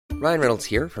Ryan Reynolds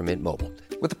here from Mint Mobile.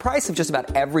 With the price of just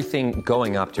about everything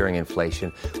going up during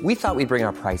inflation, we thought we'd bring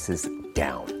our prices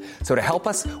down. So to help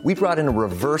us, we brought in a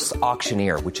reverse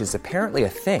auctioneer, which is apparently a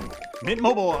thing. Mint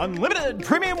Mobile Unlimited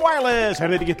Premium Wireless. How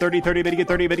to get 30, 30, bit to get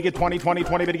 30, bit to get 20, 20,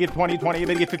 20, bit to get 20, 20,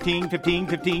 bit to get 15, 15,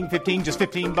 15, 15, just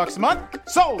 $15 a month?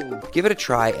 Sold! Give it a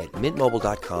try at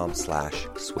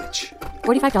mintmobile.com/switch.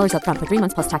 $45 up front for 3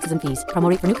 months plus taxes and fees. Promo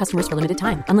rate for new customers for limited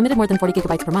time. Unlimited more than 40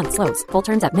 gigabytes per month. Slows full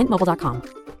terms at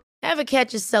mintmobile.com. Ever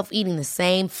catch yourself eating the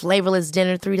same flavorless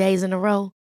dinner 3 days in a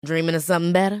row? Dreaming of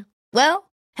something better?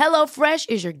 Well, HelloFresh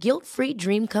is your guilt-free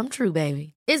dream come true,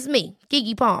 baby. It's me,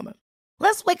 Keke Palmer.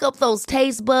 Let's wake up those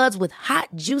taste buds with hot,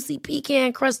 juicy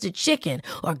pecan-crusted chicken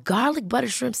or garlic butter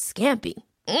shrimp scampi.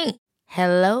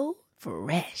 Hello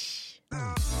Fresh.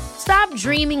 Stop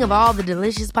dreaming of all the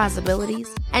delicious possibilities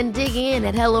and dig in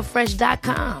at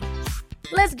HelloFresh.com.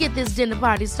 Let's get this dinner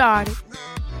party started.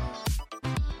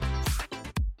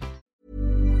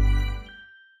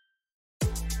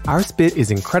 Our spit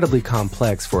is incredibly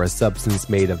complex for a substance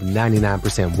made of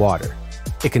 99% water.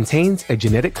 It contains a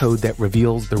genetic code that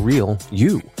reveals the real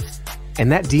you.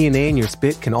 And that DNA in your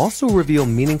spit can also reveal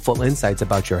meaningful insights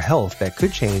about your health that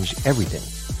could change everything.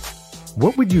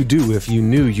 What would you do if you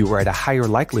knew you were at a higher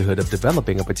likelihood of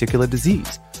developing a particular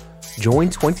disease? Join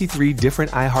 23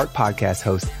 different iHeart podcast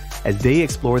hosts as they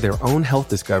explore their own health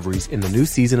discoveries in the new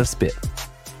season of Spit.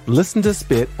 Listen to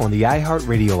Spit on the iHeart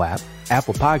Radio app,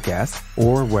 Apple Podcasts,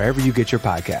 or wherever you get your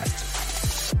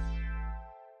podcasts.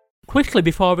 Quickly,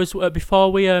 before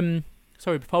we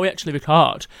actually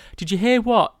record, did you hear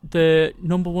what the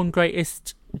number one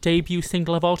greatest debut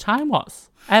single of all time was?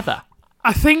 Ever?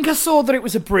 I think I saw that it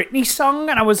was a Britney song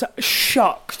and I was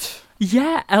shocked.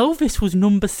 Yeah, Elvis was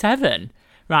number 7,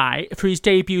 right, for his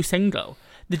debut single.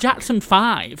 The Jackson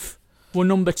 5 were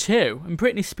number 2 and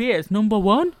Britney Spears number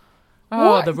 1. Oh,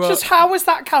 what? Just how was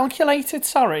that calculated,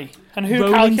 sorry? And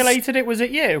who calculated it? Was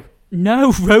it you?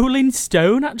 No, Rolling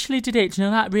Stone actually did it. Do you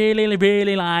know that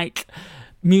really, like,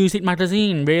 music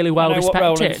magazine, really well respected? I know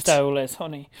what Rolling Stone is,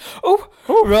 honey. Oh,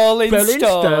 Rolling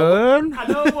Stone. I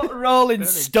know what Rolling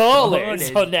Stone is,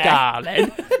 honey.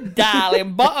 Darling.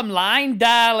 Darling, bottom line,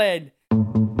 darling.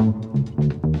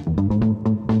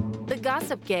 The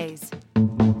Gossip Gaze.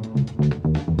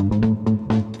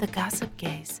 The Gossip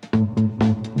Gaze.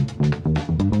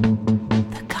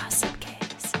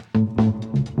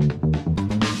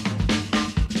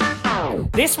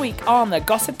 This week on the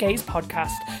Gossip Gaze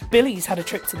podcast, Billy's had a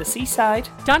trip to the seaside.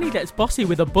 Danny gets bossy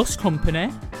with a bus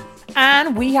company.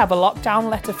 And we have a lockdown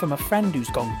letter from a friend who's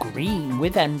gone green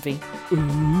with envy.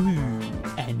 Ooh,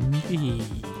 envy.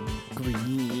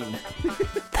 Green.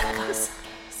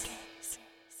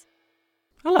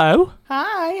 Hello.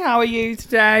 Hi, how are you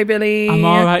today, Billy? I'm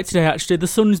alright today, actually. The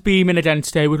sun's beaming again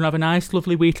today. We're going to have a nice,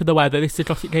 lovely week of the weather. This is the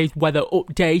Gossip Gaze weather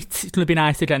update. It's going to be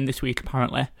nice again this week,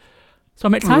 apparently. So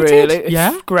I'm excited. Really? It's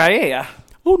yeah. grey here.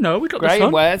 Oh no, we got grey the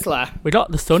sun. Grey in Worsley. We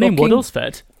got the sun in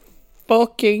Woodlesford.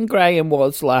 Fucking grey in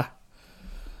Worsley.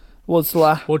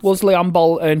 Worsley on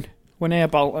Bolton. We're near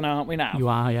Bolton, aren't we now? You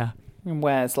are, yeah. In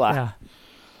Worsley.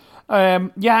 Yeah.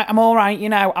 Yeah, I'm alright, you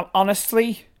know.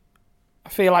 Honestly, I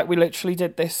feel like we literally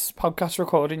did this podcast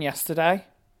recording yesterday.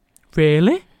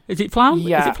 Really? Is it flown?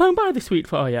 Yeah. Is it flown by this week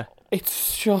for you?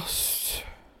 It's just...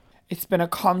 It's been a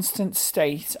constant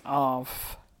state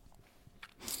of...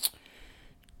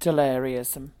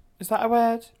 delirium. Is that a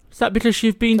word? Is that because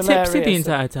you've been tipsy the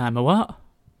entire time, or what?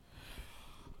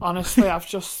 Honestly, I've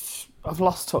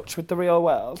lost touch with the real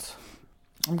world.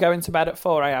 I'm going to bed at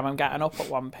 4 a.m. I'm getting up at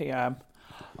 1 p.m.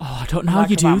 Oh, I don't know how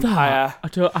you do that.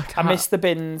 I missed the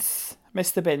bins.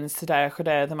 Missed the bins today. I could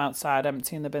hear them outside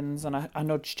emptying the bins, and I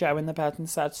nudged Joe in the bed and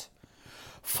said,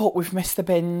 "Fuck, we've missed the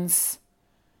bins."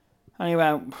 And he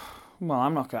went, "Well,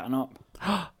 I'm not getting up."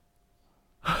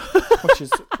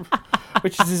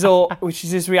 which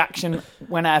is his reaction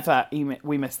whenever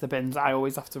we miss the bins. I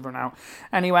always have to run out.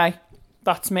 Anyway,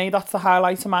 that's me. That's the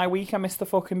highlight of my week. I missed the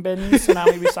fucking bins, so now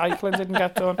my recycling didn't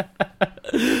get done.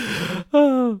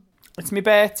 It's my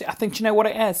birthday. I think, do you know what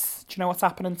it is? Do you know what's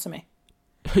happening to me?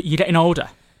 You're getting older.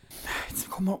 It's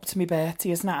coming up to my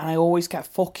birthday, isn't it? And I always get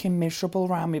fucking miserable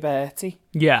around my birthday.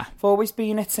 Yeah. I've always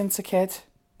been it since a kid.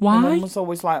 Why? My mum was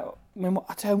always like,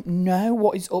 I don't know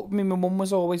what is up with me. My mum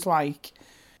was always like,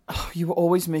 oh, you were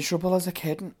always miserable as a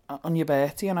kid on your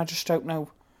birthday, and I just didn't know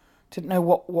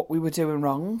what we were doing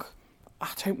wrong. I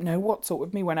don't know what's up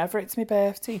with me. Whenever it's my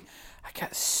birthday, I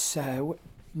get so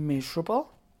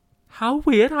miserable. How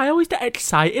weird. I always get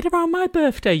excited around my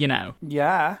birthday, you know.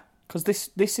 Yeah, because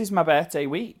this is my birthday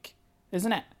week,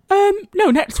 isn't it?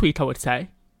 No, next week I would say.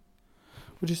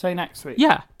 Would you say next week?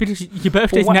 Yeah, because your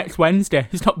birthday's next Wednesday.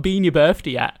 It's not been your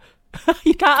birthday yet.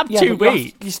 You can't have 2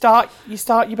 weeks. You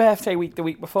start your birthday week the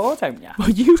week before, don't you? Well,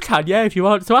 you can, yeah, if you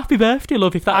want. So happy birthday,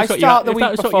 love, if that's I what start the if week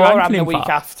that's what before you're and the angling week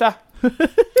for. after.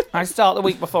 I start the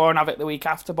week before and have it the week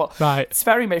after, but Right. it's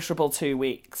very miserable 2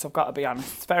 weeks, I've got to be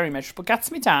honest. It's very miserable.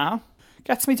 Gets me down.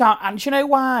 And do you know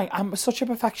why? I'm such a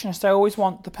perfectionist. I always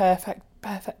want the perfect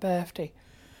birthday.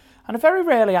 And I very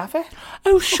rarely have it.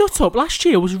 Oh, shut up. Last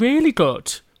year was really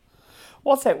good.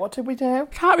 What's it? What did we do?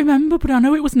 Can't remember, but I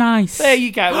know it was nice. There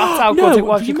you go. That's how good it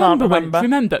was. You can't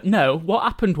remember. No, what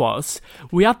happened was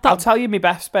we had that. I'll tell you my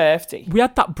best birthday. We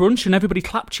had that brunch and everybody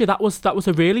clapped you. That was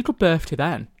a really good birthday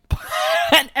then.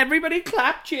 And everybody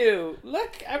clapped you.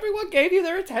 Look, everyone gave you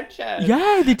their attention.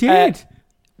 Yeah, they did.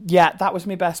 Yeah, that was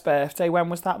my best birthday. When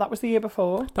was that? That was the year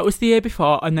before. That was the year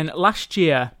before, and then last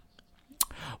year,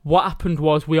 what happened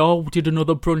was we all did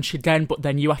another brunch again, but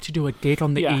then you had to do a did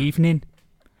on the evening.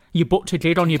 You booked a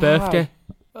did on your birthday.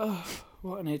 Oh,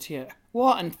 what an idiot.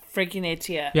 What an frigging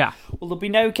idiot. Yeah. Well, there'll be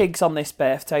no gigs on this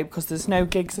birthday because there's no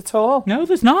gigs at all. No,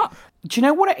 there's not. Do you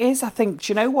know what it is? I think.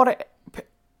 Do you know what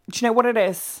it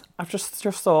is? I've just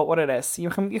thought what it is. You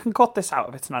can cut this out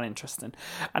if it's not interesting.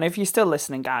 And if you're still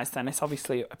listening, guys, then it's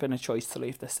obviously been a choice to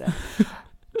leave this in.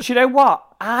 Do you know what?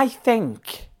 I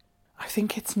think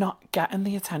it's not getting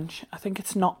the attention. I think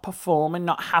it's not performing,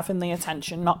 not having the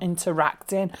attention, not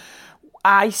interacting.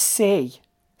 I see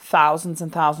thousands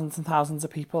and thousands and thousands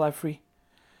of people every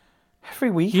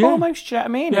week almost. Do you know what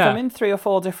I mean? Yeah. If I'm in 3 or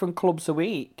 4 different clubs a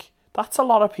week, that's a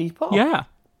lot of people. Yeah.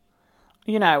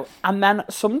 You know, and then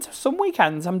some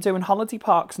weekends I'm doing holiday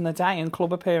parks in the day and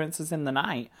club appearances in the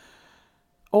night.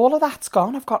 All of that's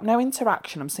gone. I've got no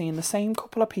interaction. I'm seeing the same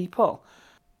couple of people.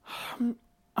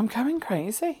 I'm going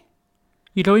crazy.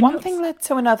 You're doing One nuts. thing led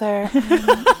to another.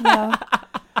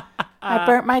 I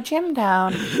burnt my gym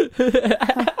down.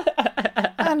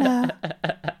 I know.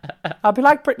 I'll be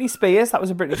like Britney Spears. That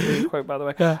was a Britney Spears quote, by the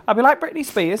way. Yeah. I'll be like Britney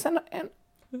Spears and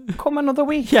come another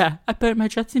week. Yeah, I burnt my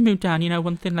dressing room down. You know,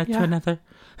 one thing led to another.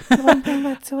 One thing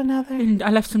led to another. And I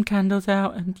left some candles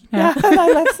out, and you know. Yeah, and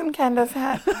I left some candles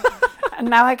out. And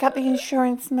now I got the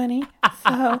insurance money,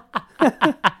 so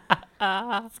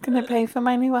it's going to pay for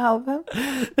my new album.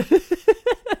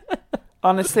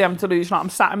 Honestly, I'm delusional.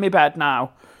 I'm sat in my bed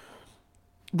now.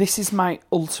 This is my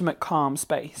ultimate calm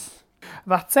space.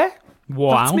 That's it.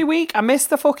 Wow. That's my week. I missed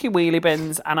the fucking wheelie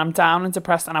bins and I'm down and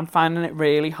depressed and I'm finding it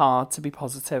really hard to be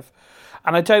positive.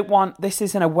 And I don't want, this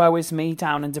isn't a woe is me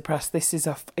down and depressed. This is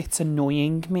it's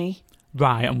annoying me.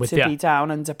 Right, I'm with to you. be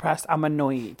down and depressed. I'm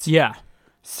annoyed. Yeah.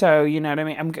 So, you know what I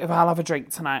mean? I'll have a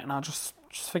drink tonight and I'll just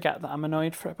forget that I'm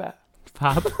annoyed for a bit.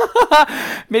 Fab.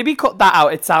 Maybe cut that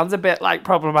out. It sounds a bit like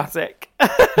problematic.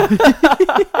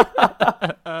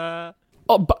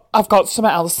 Oh, but I've got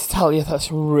something else to tell you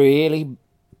that's really...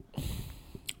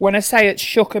 When I say it's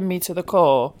shooken me to the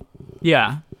core,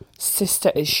 Yeah.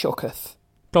 sister is shooketh.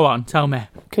 Go on, tell me.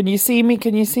 Can you see me?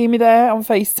 Can you see me there on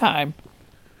FaceTime?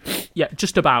 Yeah,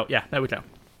 just about. Yeah, there we go.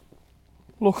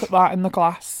 Look at that in the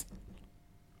glass.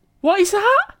 What is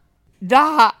that?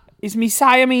 That is me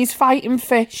Siamese fighting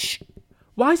fish.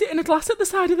 Why is it in a glass at the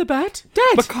side of the bed?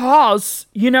 Dead. Because,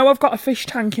 you know, I've got a fish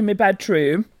tank in my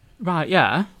bedroom. Right,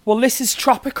 yeah. Well, this is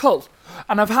tropical.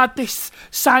 And I've had this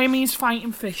Siamese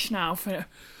fighting fish now for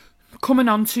coming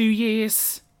on 2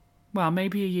 years. Well,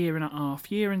 maybe a year and a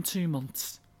half. Year and 2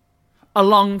 months. A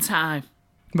long time.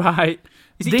 Right.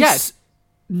 Is it dead?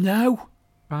 No.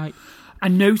 Right. I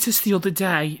noticed the other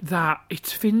day that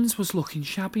its fins was looking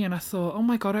shabby and I thought, oh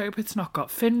my God, I hope it's not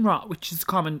got fin rot, which is a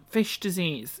common fish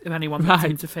disease, if anyone that's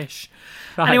into fish.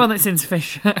 Right. Anyone that's into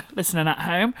fish listening at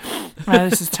home.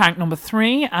 This is tank number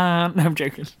 3. No, I'm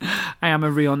joking. I am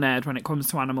a real nerd when it comes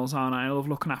to animals, aren't I? I love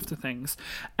looking after things.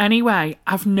 Anyway,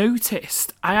 I've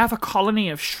noticed I have a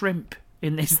colony of shrimp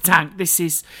in this tank. This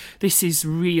is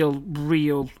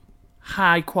real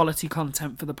high quality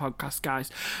content for the podcast, guys.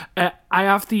 I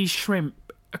have these shrimp,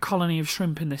 a colony of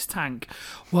shrimp in this tank.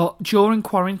 Well, during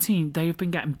quarantine, they've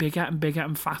been getting bigger and bigger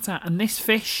and fatter, and this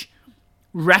fish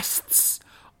rests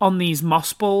on these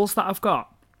moss balls that I've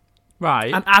got.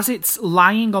 Right. And as it's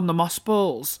lying on the moss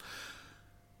balls,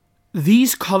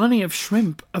 these colony of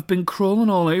shrimp have been crawling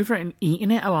all over it and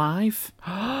eating it alive.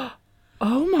 Oh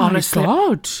my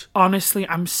God. Honestly,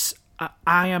 I'm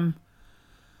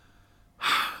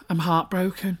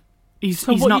heartbroken. He's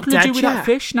what not are you dead do with yet. that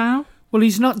fish now? Well,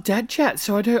 he's not dead yet,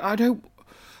 so I don't.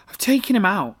 I've taken him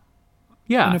out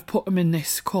Yeah. and I've put him in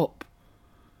this cup,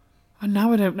 and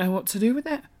now I don't know what to do with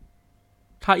it.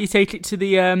 Can't you take it to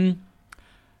the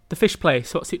fish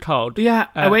place? What's it called? Yeah,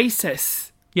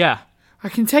 Oasis. Yeah. I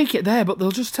can take it there, but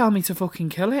they'll just tell me to fucking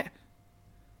kill it.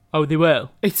 Oh, they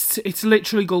will? It's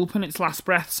literally gulping its last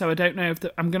breath, so I don't know if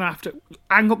I'm going to have to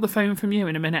hang up the phone from you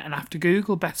in a minute and have to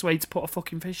Google best way to put a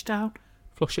fucking fish down.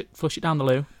 Flush it down the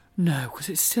loo? No, because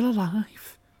it's still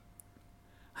alive.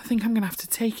 I think I'm going to have to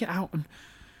take it out and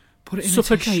put it in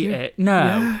Suffocate a tissue. it? No.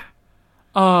 Yeah.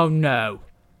 Oh, no.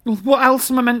 Well, what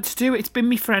else am I meant to do? It's been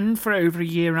my friend for over a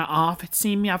year and a half. It's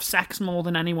seen me have sex more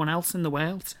than anyone else in the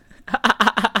world.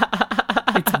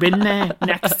 It's been there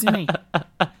next to me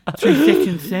through thick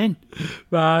and thin.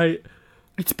 Right.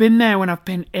 It's been there when I've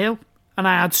been ill, and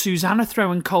I had Susanna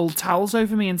throwing cold towels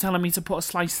over me and telling me to put a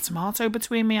sliced tomato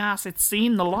between my ass. It's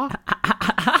seen the lot.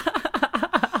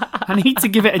 I need to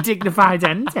give it a dignified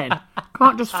ending.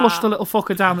 Can't just flush the little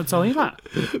fucker down the toilet.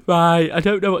 Right, I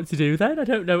don't know what to do then. I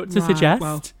don't know what to suggest.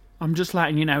 Well, I'm just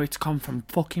letting you know it's gone from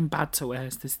fucking bad to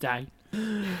worse this day.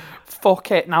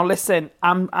 Fuck it. Now listen,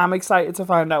 I'm excited to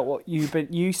find out what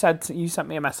you sent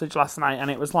me a message last night, and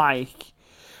it was like,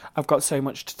 I've got so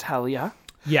much to tell you.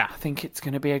 Yeah. I think it's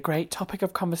going to be a great topic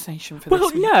of conversation for this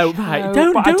week's no, show, right, I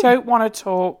don't want to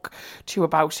talk to you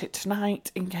about it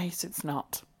tonight in case it's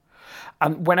not.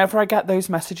 And whenever I get those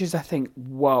messages, I think,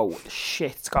 whoa,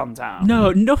 shit's gone down.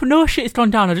 No shit's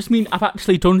gone down. I just mean I've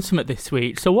actually done something this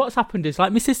week. So what's happened is,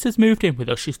 like, my sister's moved in with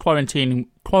us. She's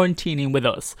quarantining with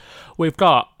us. We've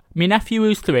got my nephew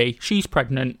who's 3. She's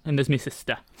pregnant, and there's my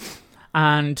sister.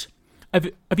 And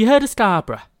have you heard of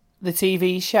Scarborough? The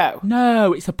TV show?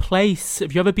 No, it's a place.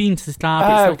 Have you ever been to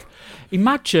Scarborough? Oh. It's like,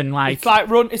 imagine, like...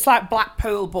 It's like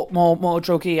Blackpool, but more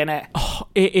druggy in it. Oh,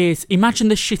 it is. Imagine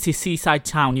the shittest seaside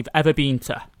town you've ever been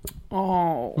to.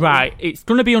 Oh. Right, it's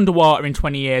going to be underwater in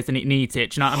 20 years and it needs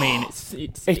it. Do you know what I mean?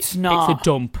 It's not. It's a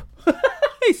dump.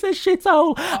 It's a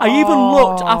shithole. I even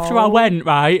looked after I went,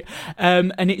 right?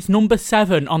 And it's number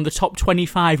 7 on the top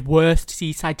 25 worst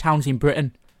seaside towns in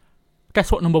Britain.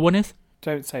 Guess what number 1 is?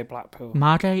 Don't say Blackpool.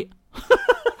 Margate.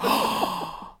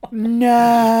 No.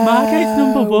 Margate's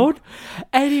number 1.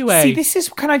 Anyway. See, this is...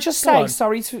 Can I just say,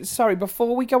 sorry,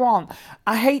 before we go on,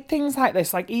 I hate things like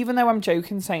this. Like, even though I'm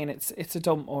joking saying it's a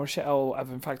dump or a shithole,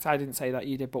 whatever. In fact, I didn't say that,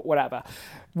 you did, but whatever.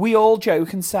 We all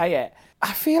joke and say it.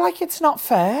 I feel like it's not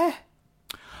fair.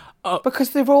 Because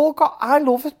they've all got... I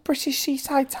love a British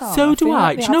seaside town. So do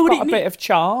I. Do you know what it needs? A bit of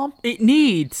charm. It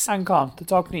needs... Hang on, the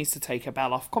dog needs to take a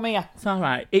bell off. Come here. It's all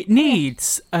right. It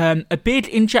needs a big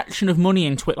injection of money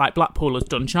into it, like Blackpool has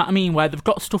done. Do you know what I mean? Where they've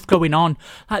got stuff going on.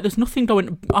 Like, there's nothing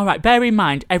going... All right, bear in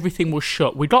mind, everything was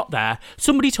shut. We got there.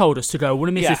 Somebody told us to go, one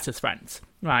of my sister's friends.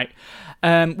 Right.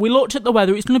 We looked at the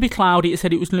weather. It was going to be cloudy. It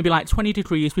said it was going to be like 20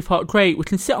 degrees. We thought, great, we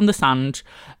can sit on the sand.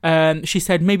 She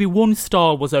said maybe one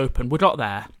stall was open. We got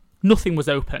there. Nothing was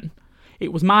open.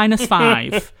 It was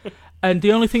 -5. And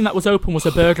the only thing that was open was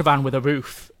a burger van with a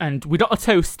roof. And we got a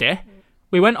toasty.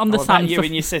 We went on the sand. You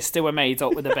and your sister were made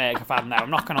up with a burger van now. I'm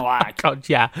not going to lie. God,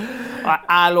 yeah.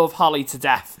 I love Holly to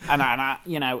death. And I,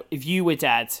 you know, if you were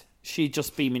dead, she'd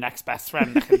just be my next best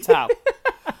friend, I can tell.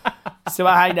 So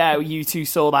I know you two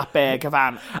saw that burger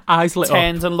van. Eyes lit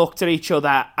turned up. and looked at each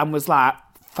other and was like,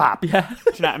 fab. Yeah. Do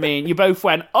you know what I mean? You both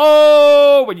went,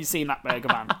 oh, when you seen that burger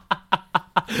van.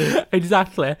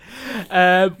 Exactly.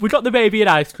 We got the baby an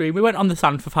ice cream. We went on the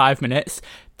sand for 5 minutes.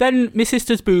 Then my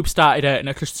sister's boob started hurting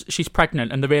her because she's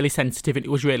pregnant and they're really sensitive and it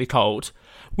was really cold.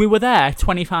 We were there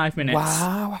 25 minutes.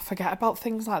 Wow, I forget about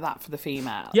things like that for the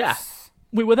females. Yeah.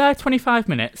 We were there 25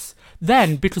 minutes.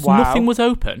 Then, because nothing was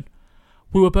open,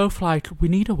 we were both like, we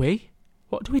need a wee.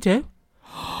 What do we do?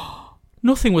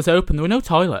 Nothing was open. There were no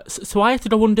toilets. So I had to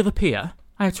go under the pier.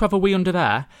 I had to have a wee under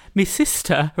there. My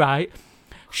sister, right...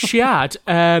 She had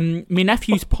my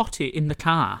nephew's potty in the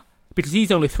car because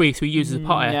he's only 3, so he uses a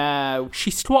potty. No. She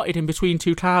squatted in between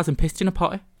 2 cars and pissed in a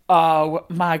potty. Oh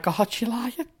my God, you're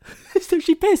lying. So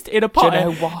she pissed in a potty Do you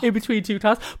know what? in between 2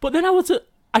 cars. But then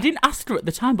I didn't ask her at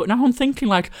the time, but now I'm thinking,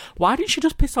 like, why didn't she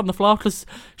just piss on the floor? Because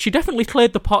she definitely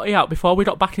cleared the potty out before we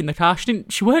got back in the car.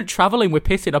 She weren't travelling with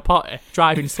piss in a potty,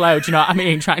 driving slow, do you know what I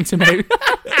mean? Trying to move.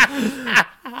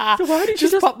 So why didn't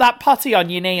just pop that potty on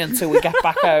your knee until we get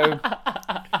back home.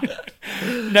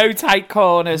 No tight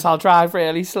corners. I'll drive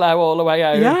really slow all the way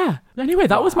home. Yeah. Anyway,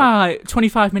 that was my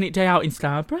 25-minute day out in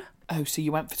Scarborough. Oh, so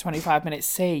you went for 25 minutes.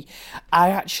 See, I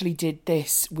actually did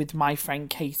this with my friend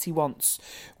Katie once.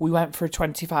 We went for a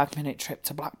 25-minute trip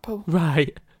to Blackpool.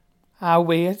 Right. How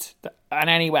weird. And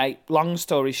anyway, long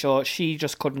story short, she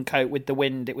just couldn't cope with the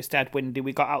wind. It was dead windy.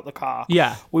 We got out the car.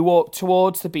 Yeah. We walked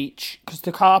towards the beach because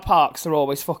the car parks are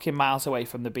always fucking miles away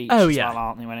from the beach. Oh, yeah. Well,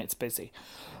 aren't they, when it's busy?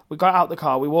 We got out the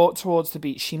car. We walked towards the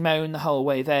beach. She moaned the whole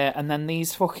way there. And then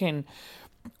these fucking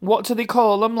What do they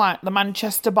call them? Like the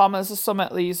Manchester bombers or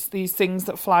something? These things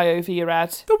that fly over your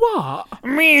head. The what?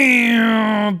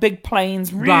 Big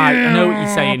planes. Right, I know what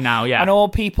you're saying now, yeah. And all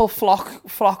people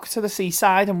flock to the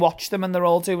seaside and watch them, and they're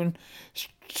all doing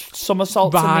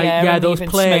somersaults in the air. Right, yeah, and those leaving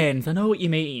planes. I know what you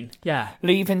mean, yeah.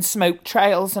 leaving smoke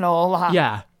trails and all that.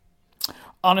 Yeah.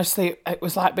 Honestly, it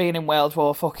was like being in World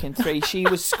War fucking 3. She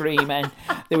was screaming.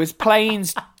 There was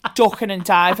planes ducking and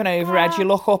diving overhead. You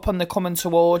look up and they're coming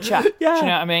towards you. Yeah. Do you know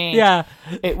what I mean? Yeah.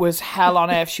 It was hell on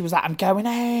earth. She was like, I'm going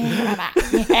home.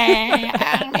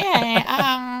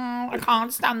 I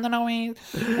can't stand the noise.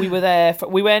 We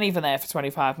weren't even there for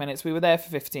 25 minutes. We were there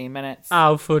for 15 minutes.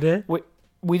 How funny.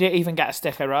 We didn't even get a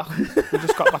sticker rock. We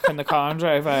just got back in the car and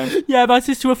drove home. Yeah, my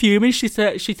sister was fuming. She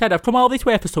said, I've come all this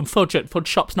way for some fudge, and fudge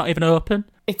shop's not even open.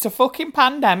 It's a fucking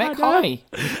pandemic, Holly.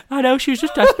 I know, she was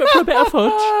just desperate for a bit of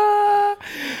fudge.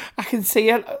 I can see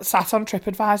her sat on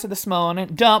TripAdvisor this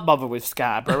morning. Don't bother with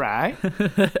Scarborough, right?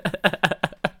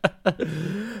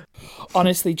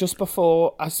 Honestly, just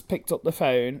before I picked up the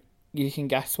phone, you can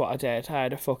guess what I did. I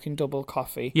had a fucking double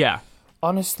coffee. Yeah.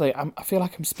 Honestly, I feel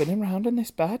like I'm spinning around in this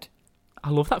bed. I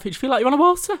love that. Do you feel like you're on a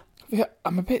waltzer? Yeah,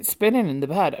 I'm a bit spinning in the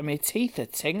bed and my teeth are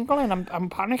tingling.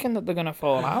 I'm panicking that they're going to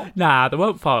fall out. Nah, they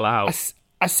won't fall out.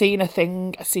 I seen a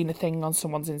thing on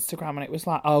someone's Instagram and it was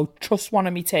like, oh, trust one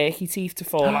of me turkey teeth to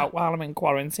fall out while I'm in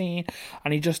quarantine.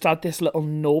 And he just had this little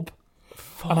nub.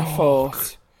 And I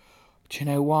thought, do you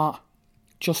know what?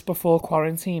 Just before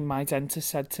quarantine, my dentist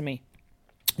said to me,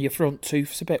 your front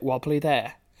tooth's a bit wobbly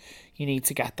there. You need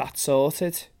to get that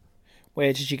sorted.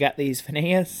 Where did you get these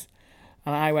veneers?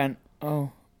 And I went,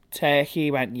 oh, Turkey. He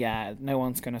went, yeah, no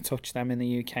one's going to touch them in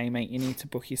the UK, mate. You need to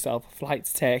book yourself a flight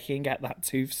to Turkey and get that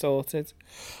tooth sorted.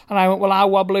 And I went, well, how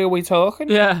wobbly are we talking?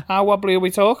 Yeah. How wobbly are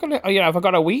we talking? Oh, have I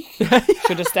got a week?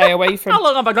 Should I stay away from... How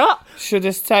long have I got? Should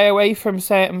I stay away from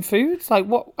certain foods? Like,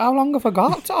 what? How long have I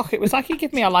got, Doc? It was like he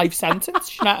gave me a life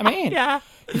sentence. You know what I mean? Yeah.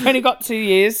 You've only got 2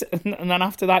 years, and then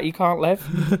after that, you can't live.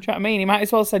 Do you know what I mean? He might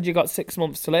as well said you got 6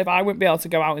 months to live. I wouldn't be able to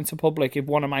go out into public if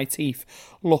one of my teeth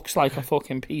looks like a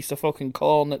fucking piece of fucking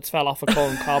corn that's fell off a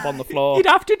corn cob on the floor. You'd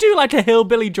have to do like a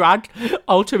hillbilly drag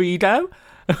alter ego.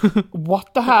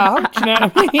 What the hell? Do you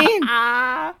know what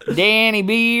I mean? Danny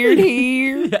Beard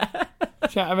here. Yeah. Do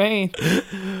you know what I mean?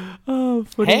 Oh,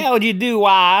 funny. How'd you do?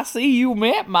 I see you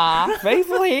met my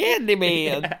faithful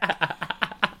handyman.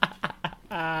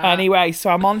 Anyway, so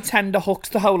I'm on tender hooks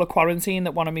the whole of quarantine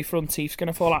that one of my front teeth's going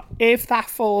to fall out. If that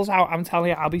falls out, I'm telling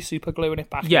you, I'll be super gluing it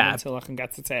back in until I can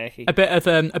get to Turkey. A bit of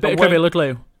Gorilla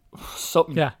Glue.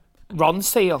 Something. Yeah. Ron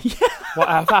Seal. Yeah.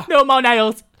 Whatever. No more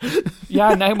nails.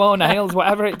 Yeah, no more nails.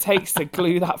 Whatever it takes to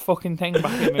glue that fucking thing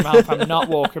back in my mouth. I'm not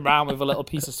walking around with a little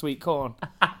piece of sweet corn. Do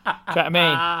you know what I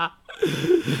mean?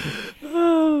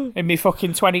 In me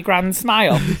fucking 20 grand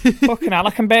smile. Fucking hell,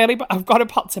 I can barely... I've got a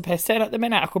pot to piss in at the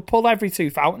minute. I could pull every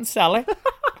tooth out and sell it.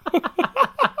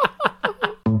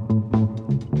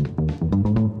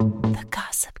 The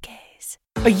Gossip Gaze.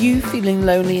 Are you feeling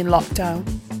lonely in lockdown?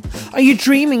 Are you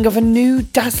dreaming of a new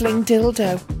dazzling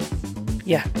dildo?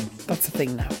 Yeah, that's a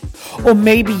thing now. Or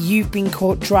maybe you've been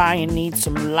caught dry and need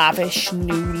some lavish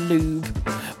new lube.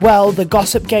 Well, the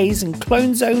Gossip Gaze and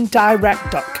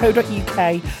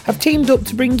CloneZoneDirect.co.uk have teamed up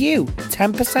to bring you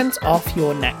 10% off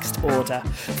your next order.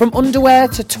 From underwear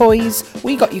to toys,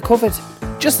 we got you covered.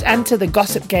 Just enter the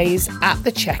Gossip Gaze at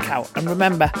the checkout. And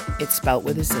remember, it's spelt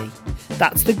with a Z.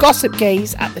 That's the Gossip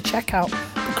Gaze at the checkout.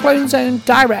 The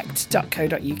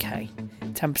CloneZoneDirect.co.uk.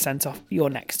 10% off your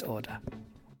next order.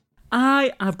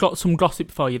 I have got some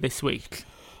gossip for you this week.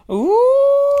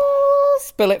 Ooh,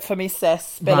 spill it for me, sis.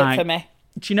 Spill it for me.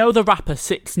 Do you know the rapper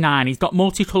 6ix9ine? He's got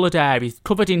multicoloured hair. He's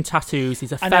covered in tattoos.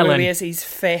 He's a felon. I know who he is. He's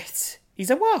fit. He's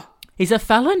a what? He's a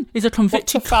felon. He's a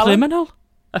convicted criminal.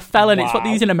 A felon. Wow. It's what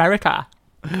they use in America.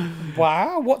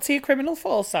 Wow. What's he a criminal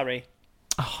for? Sorry.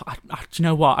 Oh, do you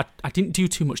know what? I didn't do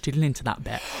too much diddling into that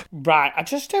bit. Right. I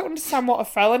just don't understand what a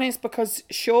felon is, because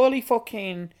surely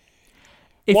fucking...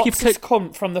 What's this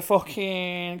cunt from the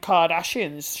fucking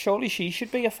Kardashians? Surely she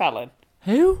should be a felon.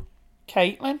 Who?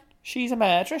 Caitlyn. She's a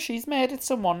murderer. She's murdered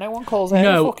someone. No one calls her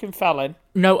a fucking felon.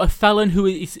 No, a felon who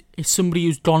is somebody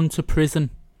who's gone to prison.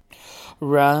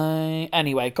 Right.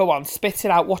 Anyway, go on. Spit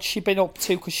it out. What's she been up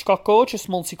to? Because she's got gorgeous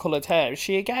multicoloured hair. Is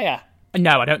she a gayer?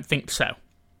 No, I don't think so.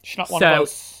 She's not one of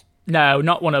us? No,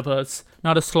 not one of us.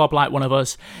 Not a slob like one of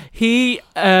us. He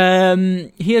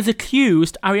has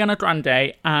accused Ariana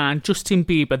Grande and Justin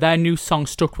Bieber, their new song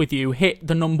Stuck With You, hit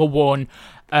the number one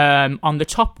on the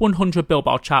top 100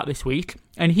 Billboard chart this week.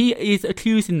 And he is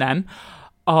accusing them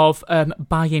of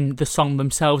buying the song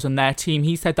themselves and their team.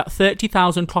 He said that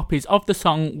 30,000 copies of the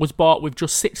song was bought with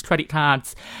just 6 credit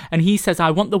cards. And he says,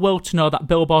 I want the world to know that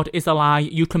Billboard is a lie.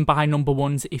 You can buy number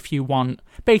ones if you want.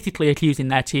 Basically accusing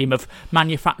their team of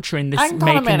manufacturing this, Hang on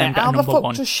making a minute. them get How a the number fuck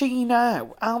one. does she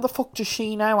know? How the fuck does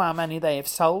she know how many they have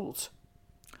sold?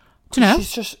 Do you know?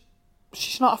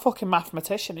 She's not a fucking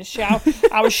mathematician, is she? How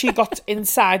has she got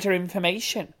insider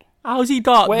information? How's he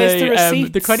got Where's the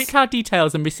receipts? the credit card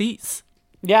details and receipts?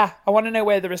 Yeah, I want to know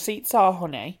where the receipts are,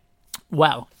 honey.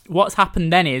 Well, what's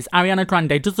happened then is Ariana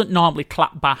Grande doesn't normally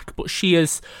clap back, but she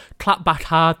has clapped back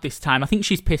hard this time. I think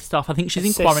she's pissed off. I think she's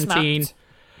in quarantine. Snapped.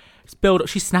 It's build up.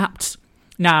 She snapped.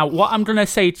 Now, what I'm going to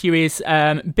say to you is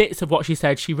bits of what she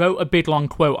said. She wrote a big long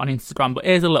quote on Instagram, but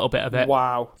here's a little bit of it.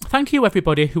 Wow. Thank you,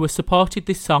 everybody who has supported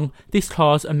this song, this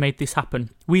cause, and made this happen.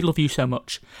 We love you so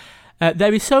much.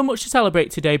 There is so much to celebrate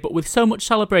today, but with so much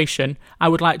celebration, I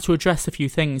would like to address a few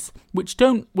things, which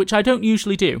I don't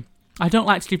usually do. I don't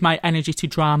like to give my energy to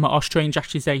drama or strange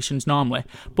accusations normally,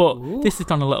 but this has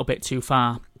gone a little bit too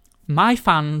far. My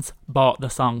fans bought the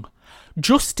song.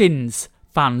 Justin's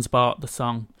fans bought the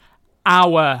song.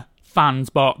 Our fans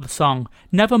bought the song.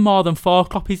 Never more than 4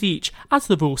 copies each, as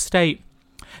the rules state.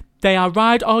 They are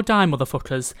ride or die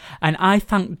motherfuckers, and I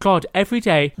thank God every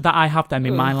day that I have them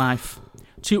in my life.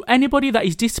 To anybody that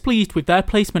is displeased with their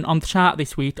placement on the chart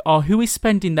this week, or who is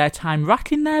spending their time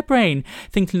racking their brain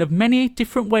thinking of many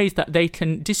different ways that they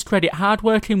can discredit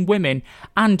hard-working women,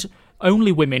 and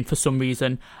only women for some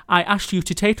reason, I ask you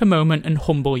to take a moment and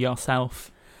humble yourself.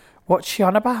 What's she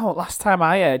on about? Last time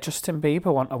I heard, Justin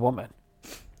Bieber want a woman.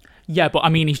 Yeah, but I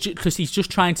mean, he's just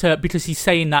trying to, because he's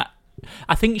saying that,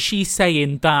 I think she's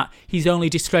saying that he's only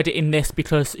discrediting this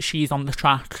because she's on the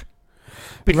track.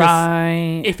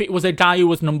 Because if it was a guy who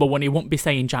was number one, he wouldn't be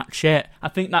saying jack shit. I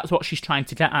think that's what she's trying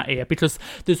to get at here, because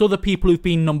there's other people who've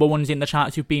been number ones in the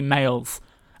charts who've been males,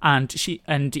 and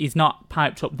he's not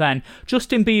piped up then.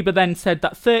 Justin Bieber then said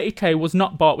that 30k was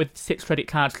not bought with 6 credit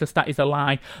cards, because that is a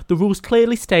lie. The rules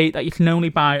clearly state that you can only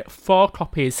buy 4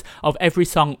 copies of every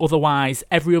song, otherwise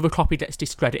every other copy gets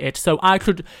discredited. So I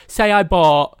could say I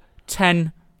bought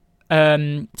 10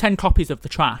 copies of the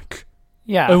track.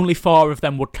 Yeah. Only 4 of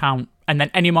them would count. And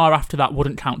then any more after that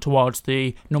wouldn't count towards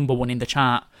the number one in the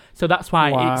chart. So that's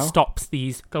why it stops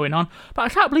these going on. But I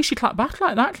can't believe she clapped back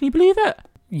like that. Can you believe it?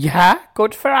 Yeah,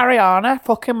 good for Ariana.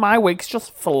 Fucking my wigs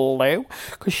just flew.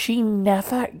 Because she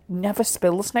never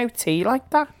spills no tea like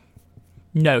that.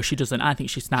 No, she doesn't. I think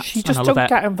she snaps. She just doesn't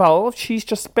get involved. She's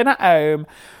just been at home.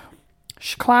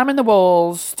 She's climbing the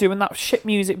walls, doing that shit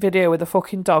music video with a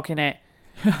fucking dog in it.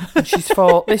 And she's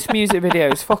thought, this music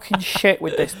video is fucking shit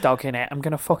with this dog in it. I'm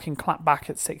going to fucking clap back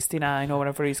at 69 or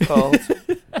whatever he's called. Do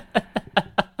you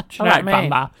know what I mean?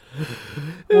 Bamba.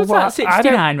 Who's that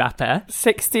 69 rapper?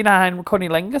 69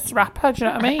 Cunnilingus rapper, do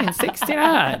you know what I mean?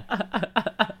 69.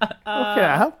 Fucking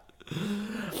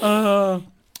hell.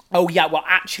 Oh, yeah, well,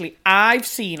 actually, I've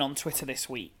seen on Twitter this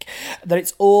week that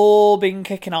it's all been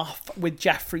kicking off with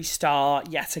Jeffree Star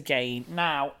yet again.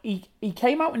 Now, he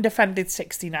came out and defended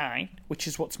 69, which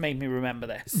is what's made me remember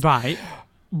this. Right.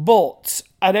 But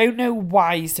I don't know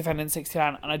why he's defending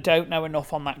 69, and I don't know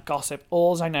enough on that gossip.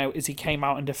 All I know is he came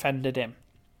out and defended him.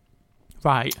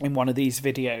 Right. In one of these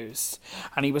videos.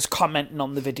 And he was commenting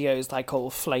on the videos, like all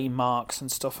flame marks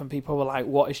and stuff, and people were like,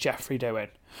 what is Jeffree doing?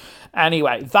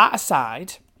 Anyway, that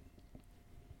aside,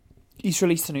 he's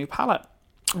released a new palette.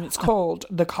 And it's called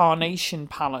the Carnation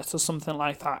palette or something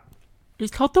like that.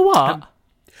 It's called the what?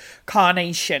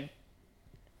 Carnation.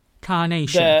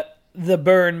 Carnation. The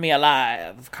Burn Me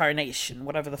Alive Carnation,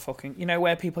 whatever the fucking, you know,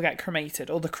 where people get cremated,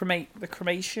 or the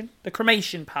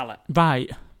cremation palette. Right.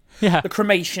 Yeah. The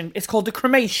cremation. It's called the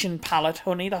cremation palette,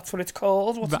 honey. That's what it's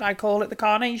called. What did I call it? The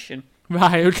Carnation.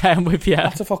 Right. Okay, I'm with you.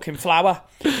 That's a fucking flower.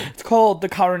 It's called the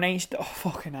Coronation. Oh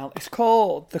fucking hell! It's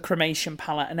called the cremation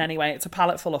palette. And anyway, it's a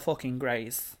palette full of fucking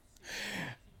greys.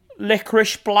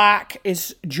 Licorice Black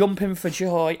is jumping for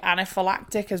joy.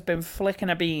 Anaphylactic has been flicking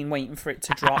a bean waiting for it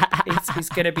to drop. It's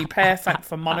going to be perfect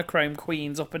for monochrome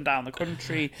queens up and down the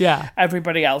country. Yeah.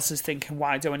 Everybody else is thinking,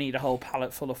 why do I need a whole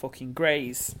palette full of fucking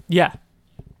greys? Yeah.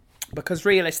 Because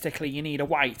realistically, you need a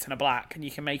white and a black, and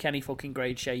you can make any fucking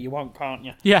grade shade you want, can't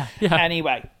you? Yeah, yeah.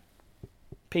 Anyway,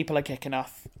 people are kicking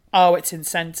off. Oh, it's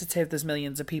insensitive. There's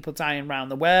millions of people dying around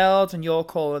the world, and you're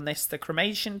calling this the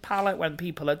cremation palette when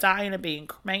people are dying and being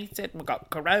cremated. We've got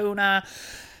corona.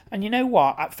 And you know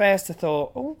what? At first I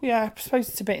thought, oh, yeah, I suppose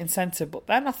it's a bit insensitive. But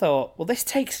then I thought, well, this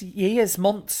takes years,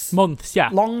 months. Months, yeah.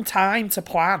 Long time to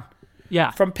plan.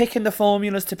 Yeah. From picking the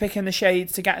formulas to picking the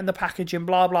shades to getting the packaging,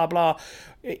 blah, blah, blah.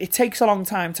 It takes a long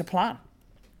time to plan.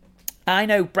 I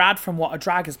know Brad from What a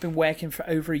Drag has been working for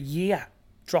over a year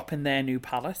dropping their new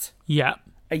palette. Yeah.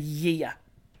 A year.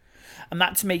 And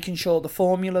that's making sure the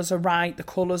formulas are right, the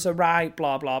colours are right,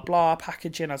 blah, blah, blah,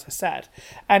 packaging, as I said.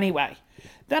 Anyway,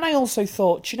 then I also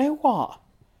thought, do you know what?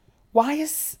 Why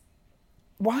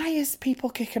is people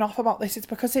kicking off about this? It's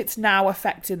because it's now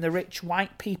affecting the rich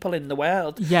white people in the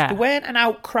world. Yeah. There weren't an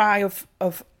outcry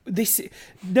of this.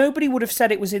 Nobody would have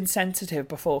said it was insensitive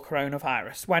before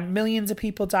coronavirus, when millions of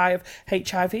people die of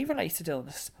HIV-related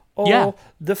illness, or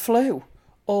the flu,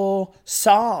 or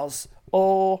SARS,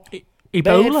 or Ebola.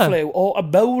 bird flu, or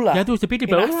Ebola. Yeah, there was a big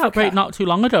Ebola outbreak not too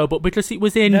long ago, but because it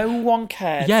was in... No one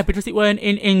cared. Yeah, because it weren't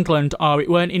in England, or it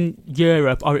weren't in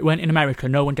Europe, or it weren't in America,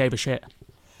 no one gave a shit.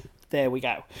 There we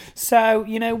go. So,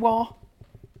 you know what?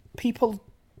 People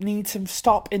need to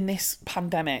stop in this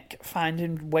pandemic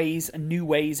finding ways and new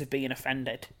ways of being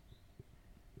offended.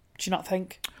 Do you not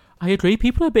think? I agree.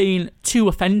 People are being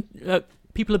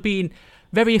people are being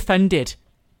very offended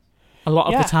a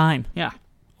lot of the time. Yeah.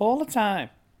 All the time.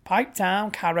 Pipe down,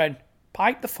 Karen.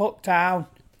 Pipe the fuck down.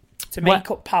 It's a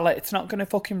makeup palette. It's not going to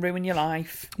fucking ruin your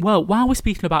life. Well, while we're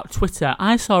speaking about Twitter,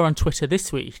 I saw on Twitter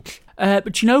this week,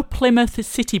 but do you know Plymouth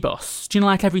City Bus? Do you know,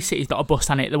 like, every city's got a bus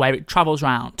on it, the way it travels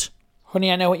round? Honey,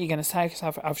 I know what you're going to say,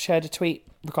 because I've shared a tweet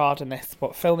regarding this,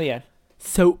 but fill me in.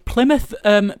 So Plymouth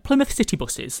City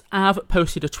Buses have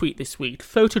posted a tweet this week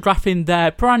photographing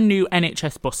their brand new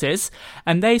NHS buses,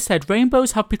 and they said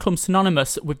rainbows have become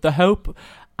synonymous with the hope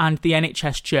and the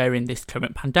NHS during this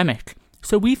current pandemic.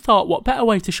 So we thought, what better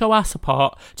way to show our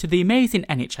support to the amazing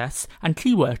NHS and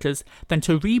key workers than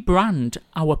to rebrand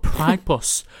our Pride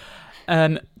bus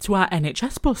to our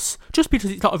NHS bus, just because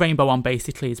it's got a rainbow on,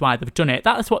 basically, is why they've done it.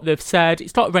 That's what they've said.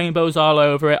 It's got rainbows all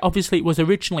over it. Obviously, it was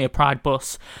originally a Pride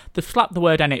bus. They've slapped the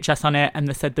word NHS on it, and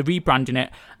they said they're rebranding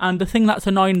it. And the thing that's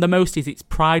annoying the most is it's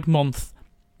Pride month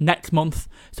next month.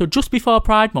 So just before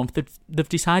Pride month, they've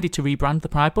decided to rebrand the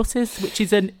Pride buses, which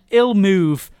is an ill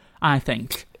move, I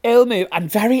think. Ill move, and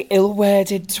very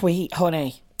ill-worded tweet,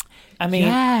 honey. I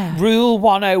mean, Rule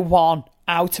 101,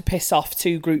 how to piss off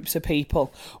two groups of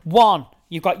people. One,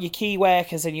 you've got your key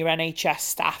workers and your NHS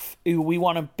staff who we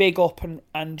want to big up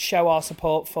and show our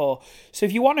support for. So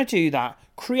if you want to do that,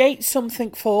 create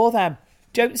something for them.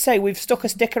 Don't say we've stuck a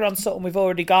sticker on something we've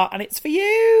already got and it's for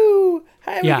you.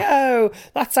 Here we go.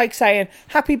 That's like saying,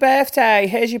 happy birthday,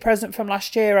 here's your present from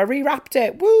last year. I rewrapped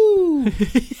it. Woo.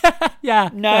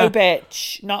 No,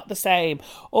 bitch. Not the same.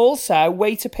 Also,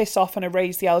 way to piss off and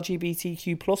erase the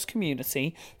LGBTQ plus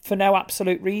community for no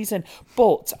absolute reason.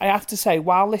 But I have to say,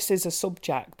 while this is a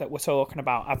subject that we're talking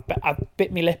about, I've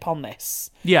bit my lip on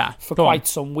this for quite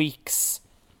some weeks.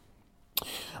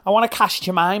 I want to cast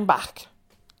your mind back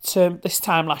to this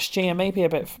time last year, maybe a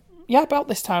bit... about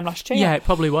this time last year. Yeah, it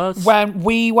probably was. When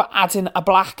we were adding a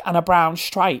black and a brown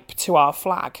stripe to our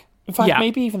flag. In fact,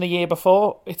 maybe even the year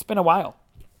before. It's been a while.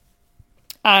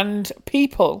 And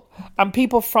people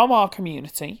from our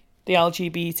community, the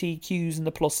LGBTQs and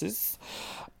the pluses,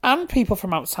 and people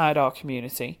from outside our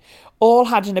community, all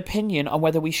had an opinion on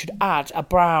whether we should add a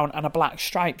brown and a black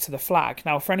stripe to the flag.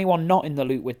 Now, for anyone not in the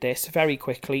loop with this, very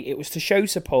quickly, it was to show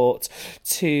support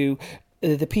to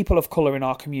the people of colour in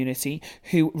our community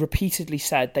who repeatedly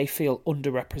said they feel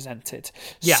underrepresented.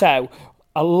 Yeah. So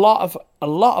a lot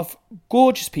of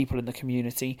gorgeous people in the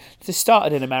community, this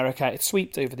started in America, it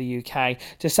swept over the UK,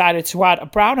 decided to add a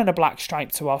brown and a black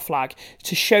stripe to our flag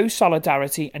to show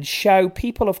solidarity and show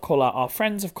people of colour, our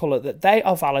friends of colour, that they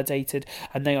are validated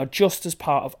and they are just as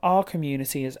part of our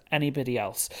community as anybody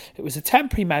else. It was a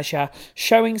temporary measure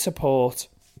showing support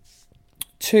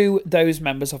to those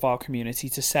members of our community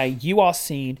to say, you are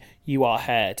seen, you are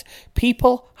heard.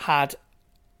 People had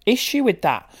issue with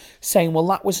that, saying, well,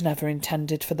 that was never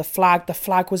intended for the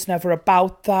flag was never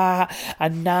about that,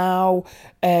 and now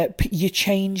you're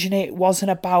changing it. It wasn't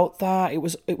about that. It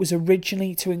was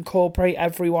originally to incorporate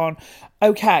everyone.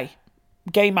 Okay,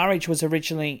 marriage was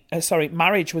originally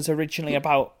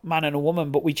about man and a woman,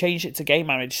 but we changed it to gay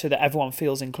marriage so that everyone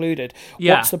feels included.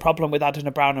 What's the problem with adding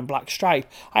a brown and black stripe?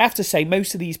 I have to say,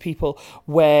 most of these people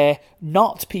were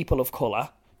not people of colour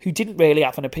who didn't really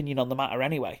have an opinion on the matter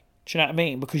anyway. Do you know what I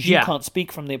mean? Because you can't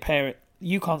speak from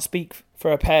you can't speak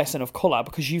for a person of colour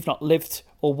because you've not lived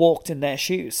or walked in their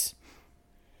shoes.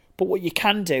 But what you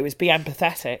can do is be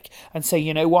empathetic and say,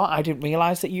 you know what, I didn't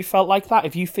realise that you felt like that.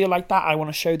 If you feel like that, I want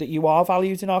to show that you are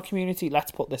valued in our community.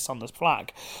 Let's put this on this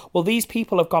flag. Well, these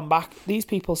people have gone back. These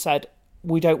people said,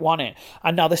 we don't want it.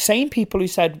 And now the same people who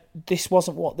said this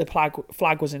wasn't what the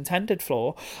flag was intended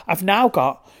for, have now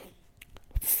got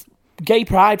gay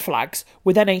pride flags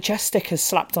with NHS stickers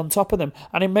slapped on top of them.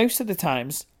 And in most of the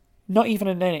times, not even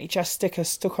an NHS sticker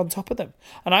stuck on top of them.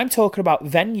 And I'm talking about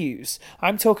venues.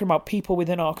 I'm talking about people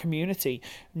within our community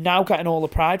now getting all the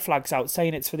pride flags out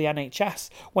saying it's for the NHS.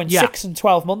 When 6 and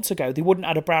 12 months ago, they wouldn't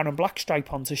add a brown and black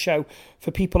stripe on to show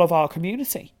for people of our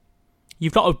community.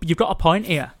 You've got a point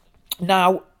here.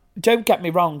 Now, don't get me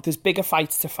wrong, there's bigger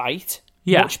fights to fight.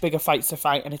 Yeah. Much bigger fights to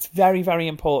fight. And it's very, very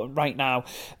important right now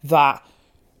that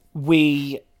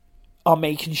we are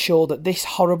making sure that this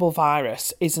horrible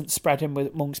virus isn't spreading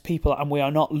amongst people, and we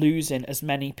are not losing as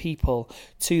many people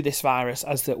to this virus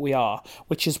as that we are,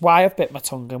 which is why I've bit my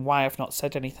tongue and why I've not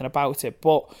said anything about it.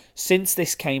 But since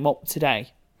this came up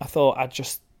today, I thought I'd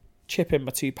just chip in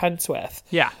my 2 pence worth.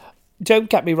 Yeah. Don't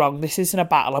get me wrong, this isn't a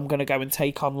battle I'm going to go and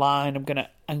take online. I'm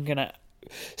going to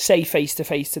say face to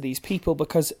face to these people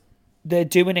because they're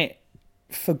doing it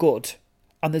for good.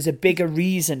 And there's a bigger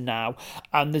reason now,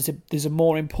 and there's a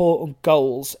more important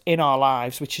goals in our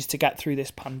lives, which is to get through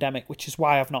this pandemic, which is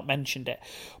why I've not mentioned it.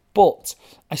 But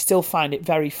I still find it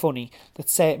very funny that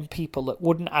certain people that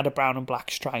wouldn't add a brown and black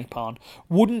stripe on,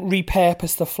 wouldn't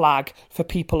repurpose the flag for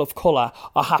people of colour,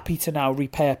 are happy to now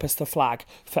repurpose the flag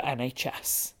for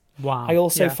NHS. Wow. I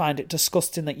also find it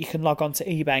disgusting that you can log on to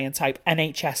eBay and type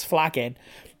NHS flag in,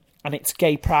 and it's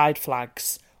gay pride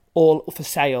flags all for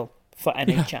sale for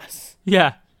NHS.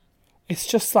 Yeah. It's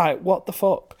just like, what the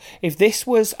fuck? If this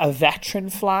was a veteran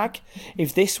flag,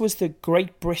 if this was the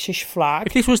Great British flag...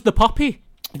 If this was the poppy...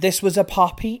 If this was a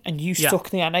poppy and you stuck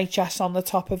the NHS on the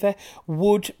top of it,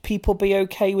 would people be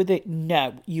okay with it?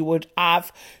 No. You would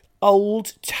have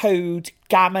old toad,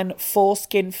 gammon,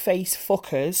 foreskin face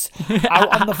fuckers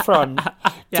out on the front,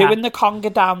 doing the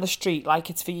conga down the street like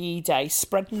it's VE Day,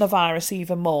 spreading the virus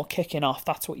even more, kicking off.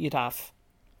 That's what you'd have.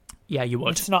 Yeah, you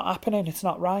would. It's not happening. It's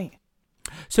not right.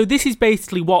 So this is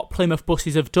basically what Plymouth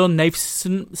buses have done. They've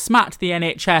smacked the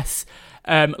NHS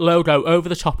logo over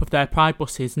the top of their pride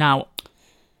buses. Now,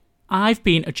 I've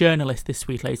been a journalist this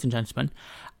week, ladies and gentlemen,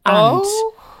 and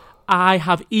I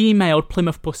have emailed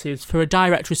Plymouth buses for a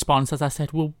direct response, as I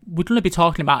said, well, we're going to be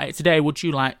talking about it today. Would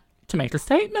you like to make a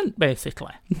statement,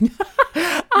 basically?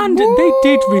 And they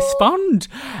did respond.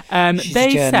 She's they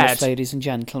a journalist, said, ladies and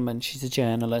gentlemen. She's a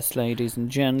journalist, ladies and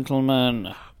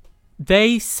gentlemen.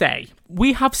 They say,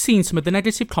 we have seen some of the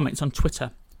negative comments on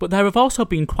Twitter, but there have also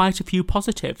been quite a few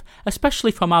positive,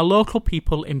 especially from our local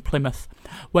people in Plymouth,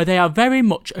 where they are very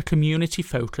much a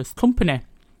community-focused company.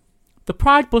 The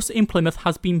Pride bus in Plymouth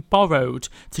has been borrowed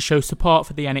to show support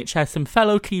for the NHS and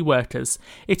fellow key workers.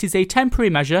 It is a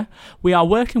temporary measure. We are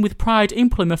working with Pride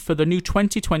in Plymouth for the new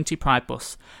 2020 Pride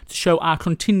bus to show our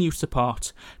continued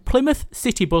support. Plymouth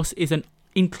City Bus is an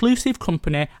inclusive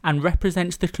company and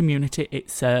represents the community it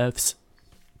serves.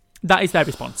 That is their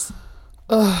response.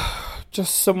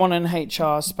 Just someone in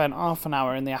HR spent half an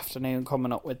hour in the afternoon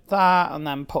coming up with that and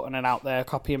then putting it out there,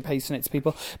 copy and pasting it to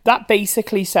people. That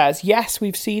basically says, yes,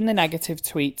 we've seen the negative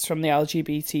tweets from the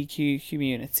LGBTQ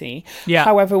community. Yeah.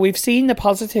 However, we've seen the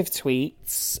positive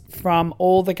tweets from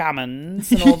all the gammons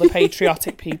and all the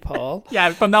patriotic people.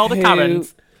 Yeah, from all the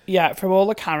Karens. Yeah, from all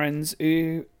the Karens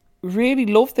who really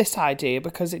love this idea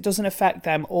because it doesn't affect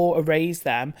them or erase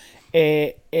them.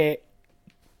 It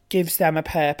gives them a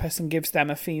purpose and gives them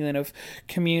a feeling of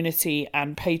community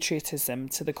and patriotism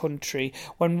to the country,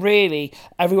 when really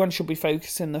everyone should be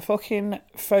focusing the fucking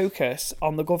focus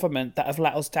on the government that have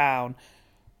let us down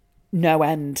no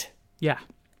end. Yeah.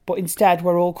 But instead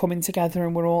we're all coming together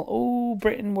and we're all,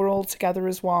 Britain, we're all together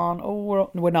as one.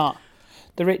 We're not.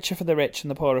 The rich are for the rich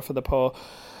and the poor are for the poor.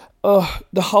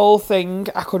 The whole thing,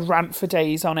 I could rant for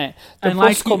days on it. The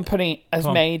bus company has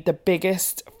made the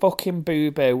biggest fucking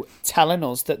boo-boo telling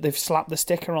us that they've slapped the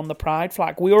sticker on the pride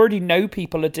flag. We already know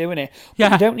people are doing it.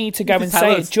 Yeah. You don't need to go and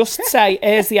say it. Just say,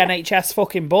 here's the NHS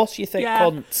fucking bus, you think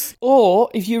cunts. Or,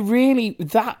 if you're really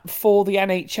that for the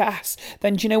NHS,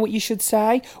 then do you know what you should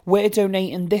say? We're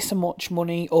donating this much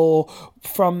money, or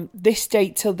from this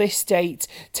date till this date,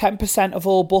 10% of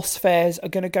all bus fares are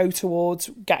going to go towards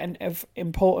getting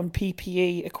important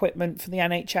PPE equipment for the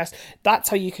NHS. That's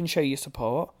how you can show your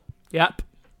support. Yep.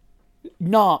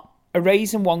 Not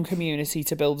erasing one community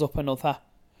to build up another.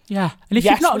 Yeah, and if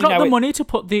you've not got the money to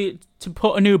put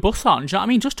a new bus on, do you know what I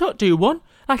mean? Just don't do one.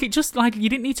 Like, it just, like, you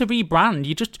didn't need to rebrand.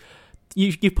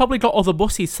 You've probably got other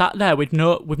buses sat there with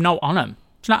no on them.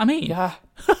 Do you know what I mean? Yeah.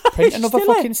 Print another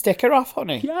fucking sticker off,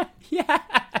 honey. Yeah. Do you know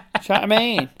what I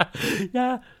mean?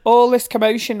 Yeah. All this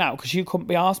commotion now because you couldn't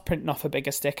be arsed printing off a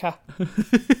bigger sticker. The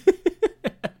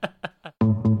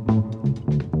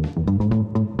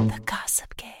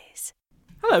Gossip Gaze.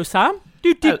 Hello, Sam.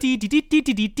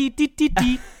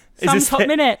 Sam's Hot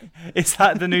Minute. Is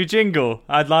that the new jingle?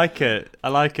 I'd like it. I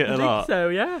like it a lot. I think so,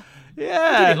 yeah. I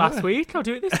Yeah. did it last week. I'll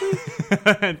do it this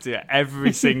week. Do it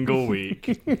every single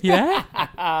week.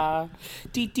 Yeah.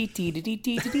 Dee, dee, dee, dee, dee,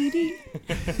 dee, dee, dee.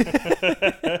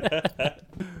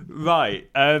 Right.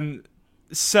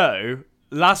 So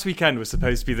last weekend was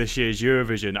supposed to be this year's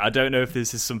Eurovision. I don't know if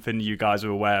this is something you guys are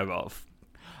aware of.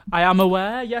 I am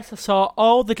aware. Yes, I saw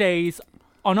all the days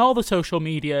on all the social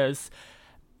medias.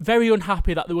 Very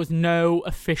unhappy that there was no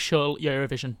official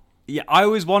Eurovision. Yeah, I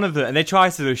was one of them, and they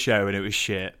tried to do a show and it was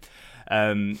shit.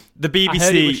 The BBC. I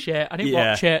heard it was shit. I didn't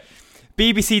watch it.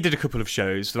 BBC did a couple of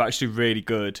shows. They're actually really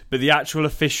good. But the actual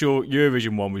official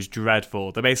Eurovision one was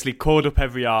dreadful. They basically called up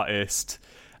every artist,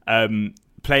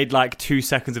 played like 2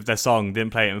 seconds of their song,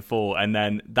 didn't play it in full, and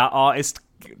then that artist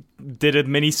did a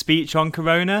mini speech on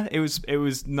Corona. It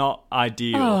was not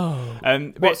ideal.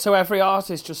 What, so every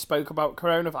artist just spoke about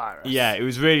coronavirus? Yeah, it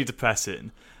was really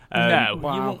depressing. No,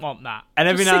 Wow. you won't want that. And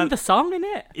every Just now sing the song,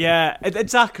 innit? Yeah,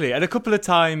 exactly. And a couple of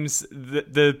times,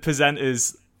 the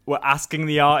presenters were asking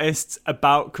the artists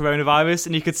about coronavirus,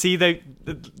 and you could see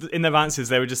in their answers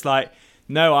they were just like,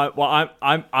 "No,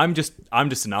 I'm just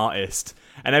an artist."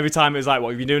 And every time it was like,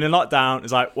 "What have you been doing in lockdown?"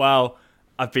 It's like, "Well,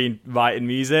 I've been writing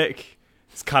music.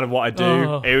 It's kind of what I do."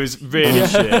 Oh. It was really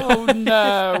shit. Oh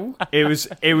no! It was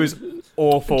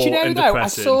awful Do you know and though?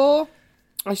 depressing.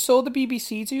 I saw the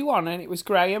BBC do one, and it was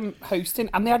Graham hosting,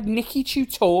 and they had Nikki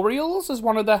Tutorials as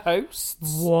one of the hosts.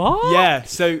 What? Yeah,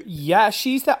 so Yeah,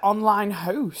 she's the online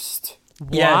host.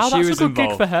 yeah, Wow, she that's was a good gig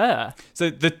involved. for her.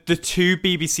 So the two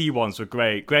BBC ones were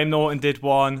great. Graham Norton did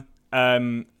one.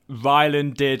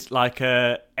 Ryland did like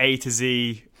A to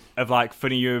Z of like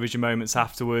funny Eurovision moments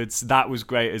afterwards. That was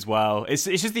great as well. It's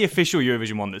just the official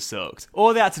Eurovision one that sucked.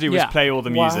 All they had to do was Yeah. play all the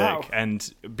music Wow.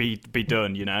 and be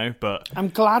done, you know. But I'm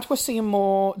glad we're seeing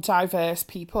more diverse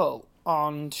people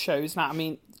on shows now. I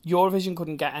mean, Eurovision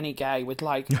couldn't get any gay with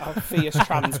like a fierce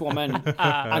trans woman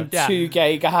and yeah. two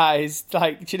gay guys.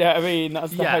 Like, do you know what I mean?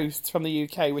 As the Yeah. hosts from the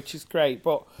UK, which is great.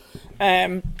 But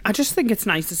I just think it's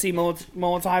nice to see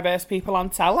more diverse people on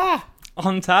tele.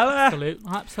 on Tyler.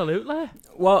 Absolutely.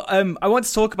 Well, I want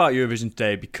to talk about Eurovision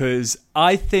today because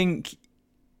I think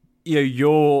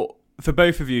for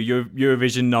both of you, your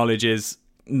Eurovision knowledge is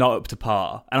not up to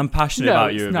par, and I'm passionate No,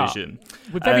 about it's Eurovision.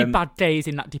 We're very bad days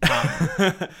in that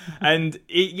department. And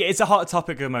it's a hot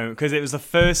topic at the moment because it was the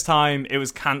first time it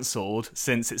was cancelled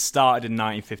since it started in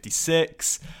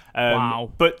 1956.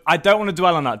 Wow. But I don't want to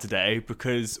dwell on that today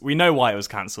because we know why it was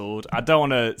cancelled. I don't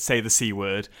want to say the C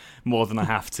word more than I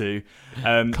have to.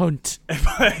 Cunt.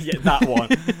 Yeah, that one.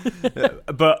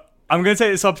 But I'm going to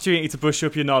take this opportunity to brush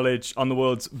up your knowledge on the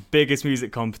world's biggest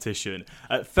music competition,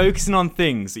 focusing on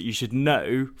things that you should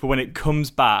know for when it comes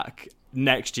back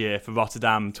next year for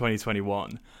Rotterdam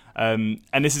 2021. And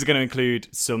this is going to include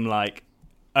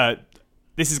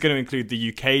this is going to include the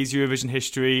UK's Eurovision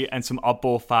history and some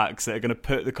oddball facts that are going to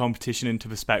put the competition into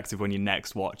perspective when you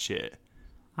next watch it.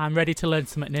 I'm ready to learn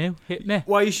something new. Hit me.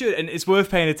 Well, you should, and it's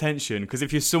worth paying attention because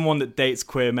if you're someone that dates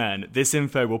queer men, this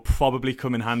info will probably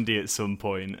come in handy at some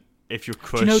point if your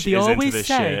crush Do you know, is into this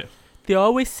shit. They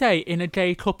always say in a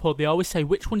gay couple, they always say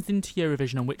which one's into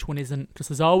Eurovision and which one isn't. Because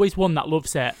there's always one that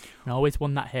loves it and always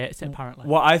one that hates it, apparently.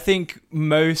 Well, I think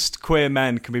most queer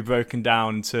men can be broken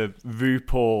down to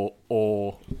RuPaul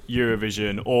or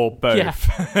Eurovision or both. Yeah.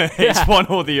 It's Yeah. one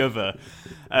or the other.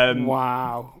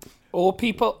 Wow. Or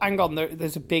people, hang on,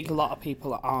 there's a big lot of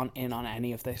people that aren't in on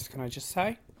any of this, can I just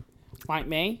say? Like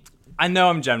me. I know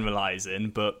I'm generalising,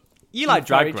 but you like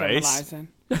Very Drag Race. generalising.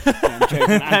 No, I'm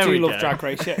joking. I There we do love go. Drag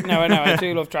Race. Yeah. No, I know, I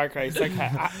do love Drag Race. Okay,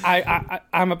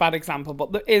 I'm a bad example,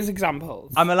 but there is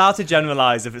examples. I'm allowed to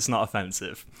generalise if it's not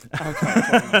offensive.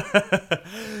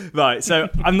 Okay. Right, so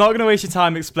I'm not going to waste your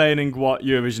time explaining what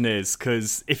Eurovision is,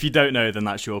 because if you don't know, then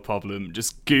that's your problem.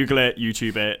 Just Google it,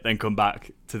 YouTube it, then come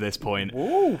back to this point.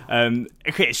 Okay,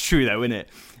 it's true though, isn't it?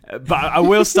 But I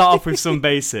will start off with some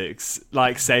basics,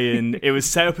 like saying it was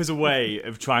set up as a way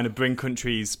of trying to bring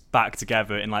countries back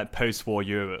together in like post-war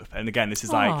Europe. And again, this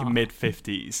is like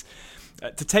mid-50s.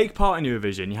 To take part in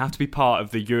Eurovision, you have to be part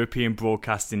of the European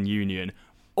Broadcasting Union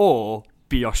or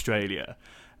be Australia.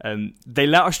 They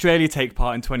let Australia take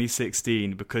part in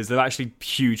 2016 because they're actually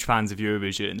huge fans of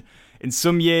Eurovision. In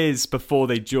some years before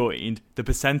they joined, the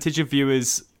percentage of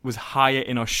viewers was higher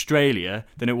in Australia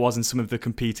than it was in some of the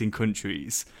competing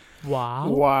countries.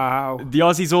 Wow. The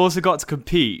Aussies also got to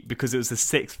compete because it was the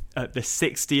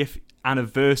 60th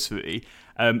anniversary,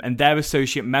 and they're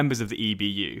associate members of the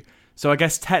EBU. So I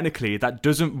guess technically that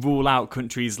doesn't rule out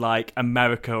countries like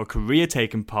America or Korea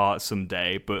taking part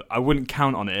someday, but I wouldn't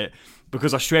count on it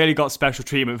because Australia got special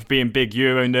treatment for being big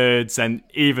Euro nerds, and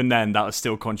even then that was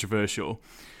still controversial.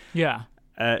 Yeah.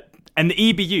 And the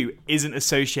EBU isn't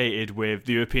associated with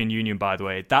the European Union, by the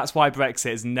way. That's why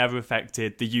Brexit has never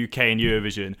affected the UK and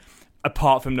Eurovision,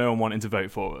 apart from no one wanting to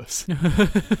vote for us.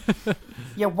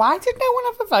 Yeah, why did no one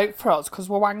ever vote for us? Because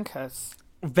we're wankers.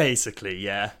 Basically,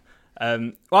 yeah.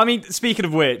 Well, I mean, speaking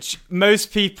of which,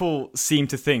 most people seem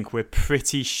to think we're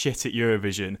pretty shit at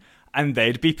Eurovision, and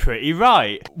they'd be pretty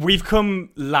right. We've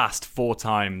come last 4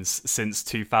 times since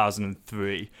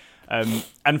 2003.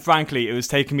 And frankly, it was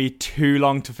taking me too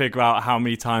long to figure out how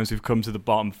many times we've come to the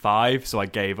bottom 5, so I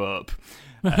gave up.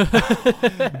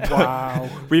 Wow.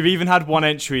 We've even had one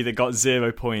entry that got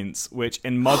 0 points, which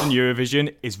in modern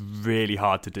Eurovision is really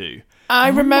hard to do. I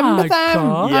remember them.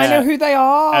 God. Yeah. I know who they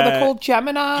are. They're called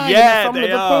Gemini. Yeah, They're from they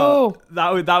Liverpool.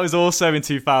 are. That was also in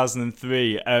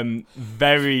 2003.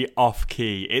 Very off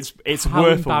key. It's How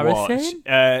worth a watch. embarrassing.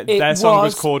 Their song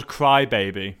was called "Cry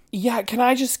Baby." Yeah, can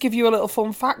I just give you a little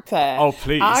fun fact there? Oh,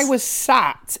 please. I was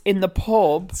sat in the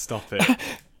pub. Stop it.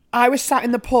 I was sat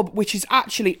in the pub, which is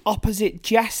actually opposite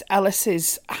Jess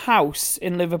Ellis's house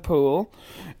in Liverpool.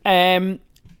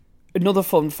 Another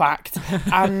fun fact,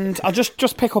 and I'll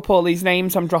just pick up all these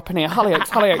names I'm dropping here.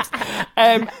 Hollyoaks.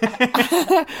 And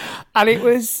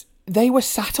they were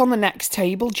sat on the next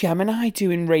table, Gemini,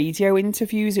 doing radio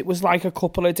interviews. It was like a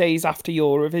couple of days after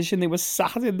Eurovision. They were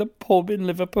sat in the pub in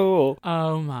Liverpool.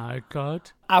 Oh my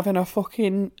God. Having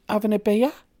a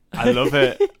beer. I love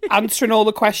it. Answering all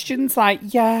the questions like,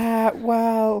 yeah,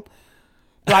 well,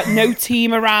 like no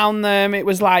team around them. It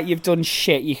was like, you've done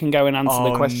shit. You can go and answer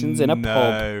the questions in a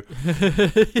pub.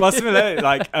 Well,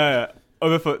 similar,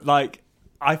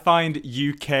 I find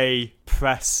UK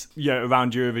press,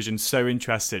 around Eurovision so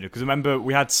interesting because remember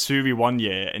we had Suri one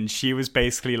year and she was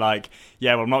basically like,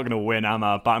 yeah, well, I'm not going to win, am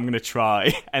I? But I'm going to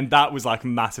try. And that was like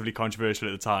massively controversial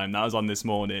at the time. That was on This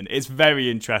Morning. It's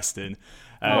very interesting.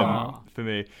 For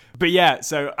me. But yeah,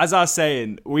 so as I was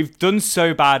saying, we've done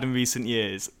so bad in recent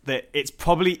years that it's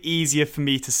probably easier for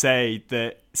me to say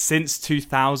that since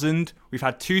 2000, we've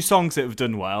had 2 songs that have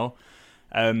done well.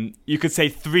 You could say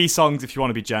 3 songs if you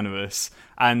want to be generous,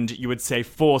 and you would say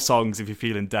 4 songs if you're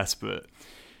feeling desperate.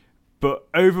 But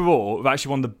overall, we're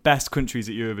actually one of the best countries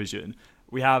at Eurovision.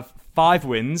 We have 5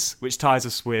 wins, which ties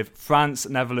us with France,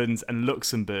 Netherlands, and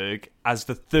Luxembourg as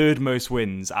the 3rd most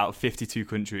wins out of 52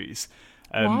 countries.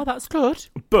 Wow, that's good.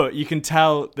 But you can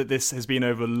tell that this has been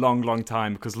over a long, long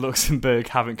time because Luxembourg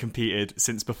haven't competed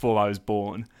since before I was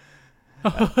born.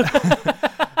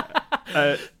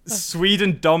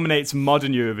 Sweden dominates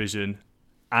modern Eurovision,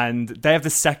 and they have the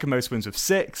 2nd most wins with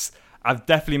 6. I've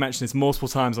definitely mentioned this multiple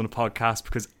times on the podcast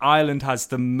because Ireland has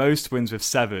the most wins with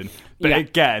 7. But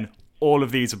again, all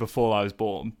of these are before I was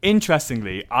born.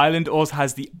 Interestingly, Ireland also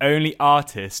has the only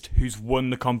artist who's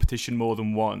won the competition more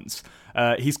than once.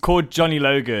 He's called Johnny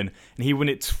Logan, and he won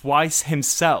it twice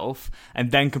himself, and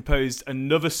then composed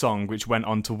another song which went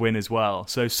on to win as well.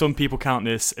 So some people count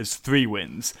this as 3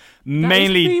 wins.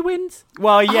 Mainly 3 wins?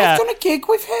 Well, yeah. I've done a gig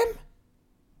with him.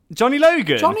 Johnny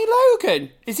Logan? Johnny Logan.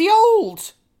 Is he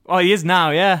old? Oh, he is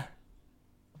now, yeah.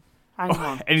 Hang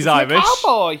on. And he's Is he Irish. a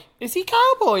cowboy? Is he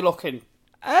cowboy looking?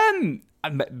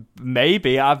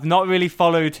 Maybe. I've not really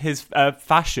followed his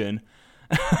fashion.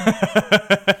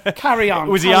 Carry on.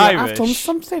 Was he Carry on. Irish? I've done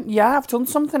something. Yeah, I've done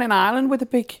something in Ireland with a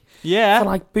big,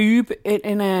 boob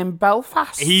in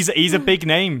Belfast. He's a big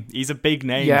name. He's a big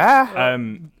name. Yeah.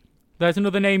 There's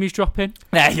another name he's dropping.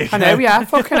 There you go. I know. Yeah.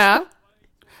 Fucking hell.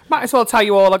 Might as well tell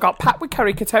you all I got packed with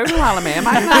Kerry Katona while I'm here,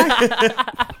 mightn't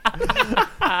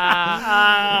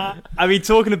I? I mean,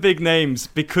 talking of big names,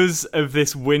 because of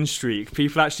this win streak,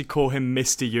 people actually call him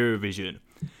Mr. Eurovision.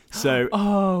 So,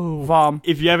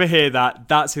 if you ever hear that,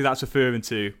 that's who that's referring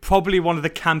to. Probably one of the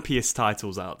campiest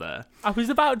titles out there. I was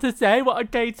about to say, what a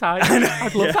gay title.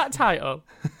 I'd love that title.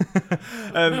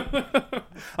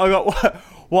 I got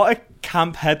what a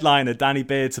camp headliner, Danny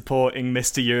Beard supporting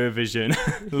Mr. Eurovision.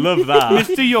 Love that.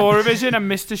 Mr. Eurovision and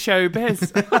Mr. Showbiz.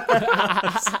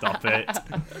 Stop it.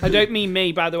 I don't mean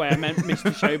me, by the way. I meant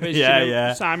Mr. Showbiz.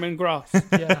 Yeah. Simon Gross.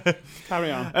 Yeah.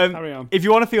 Carry on. If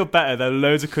you want to feel better, there are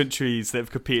loads of countries that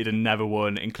have competed and never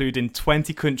won, including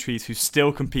 20 countries who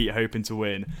still compete hoping to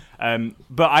win.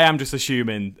 But I am just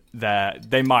assuming that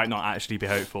they might not actually be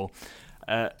hopeful.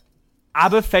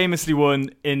 ABBA famously won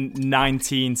in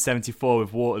 1974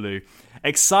 with Waterloo.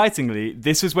 Excitingly,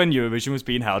 this was when Eurovision was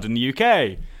being held in the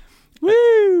UK.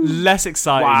 Woo! Less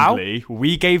excitingly,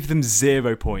 we gave them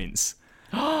 0 points.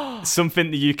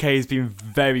 Something the UK has been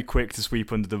very quick to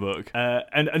sweep under the rug.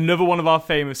 And another one of our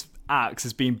famous acts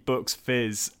has been Bucks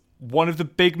Fizz. One of the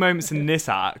big moments in this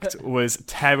act was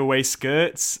tearaway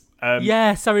skirts.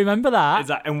 Yes, I remember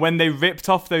that. And when they ripped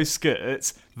off those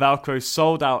skirts, Velcro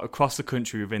sold out across the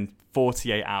country within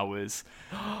 48 hours.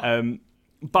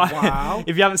 But Wow.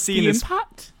 if you haven't seen The this,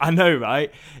 impact? I know,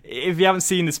 right? If you haven't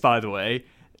seen this, by the way,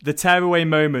 the tearaway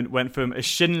moment went from a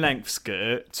shin-length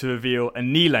skirt to reveal a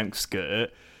knee-length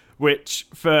skirt, which,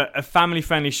 for a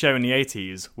family-friendly show in the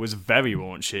 80s, was very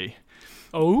raunchy.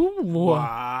 Oh,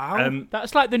 Wow.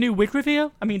 that's like the new wig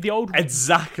reveal. I mean, the old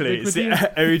Exactly, wig it's reveal.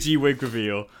 the OG wig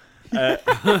reveal.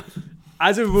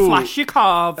 As a rule, Flash your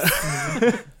calves.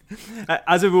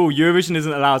 as a rule, Eurovision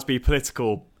isn't allowed to be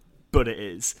political, but it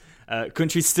is.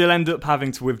 Countries still end up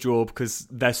having to withdraw because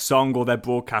their song or their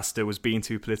broadcaster was being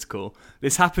too political.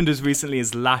 This happened as recently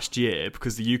as last year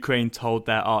because the Ukraine told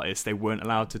their artists they weren't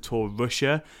allowed to tour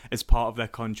Russia as part of their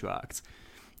contract.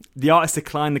 The artists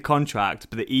declined the contract,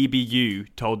 but the EBU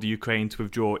told the Ukraine to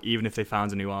withdraw even if they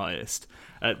found a new artist.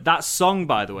 That song,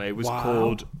 by the way, was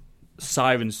called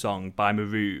Siren Song by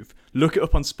Maruv. Look it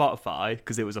up on Spotify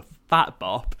because it was a fat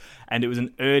bop and it was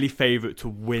an early favourite to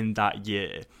win that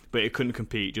year, but it couldn't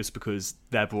compete just because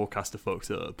their broadcaster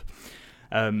fucked up.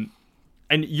 And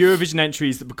Eurovision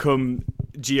entries that become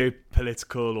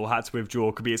geopolitical or had to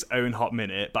withdraw could be its own hot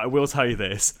minute, but I will tell you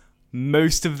this,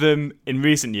 most of them in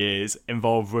recent years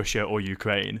involve Russia or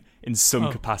Ukraine in some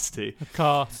capacity. Of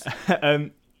course.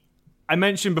 I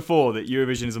mentioned before that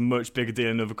Eurovision is a much bigger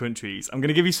deal in other countries. I'm going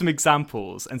to give you some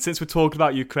examples. And since we're talking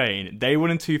about Ukraine, they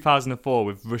won in 2004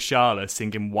 with Rushala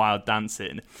singing Wild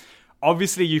Dancing.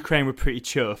 Obviously, Ukraine were pretty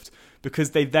chuffed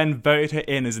because they then voted her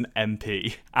in as an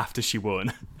MP after she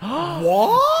won.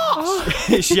 What?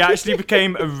 She actually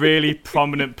became a really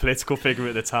prominent political figure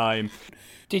at the time.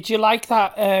 Did you like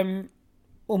that? Oh,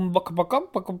 Oh,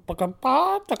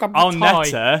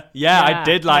 Netta. Yeah, I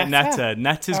did like Netta. Netta.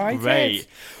 Netta's I great. did.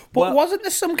 But wasn't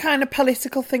there some kind of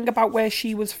political thing about where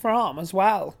she was from as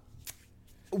well?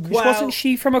 Wasn't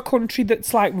she from a country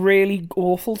that's like really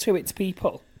awful to its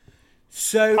people?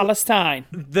 So Palestine.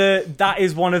 That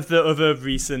is one of the other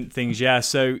recent things, yeah.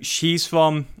 So she's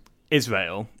from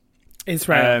Israel.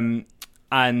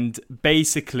 And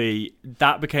basically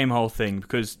that became a whole thing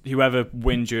because whoever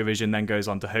wins Eurovision then goes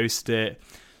on to host it.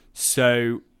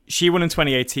 So she won in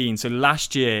 2018. So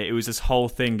last year it was this whole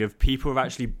thing of people were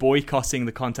actually boycotting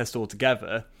the contest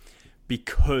altogether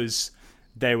because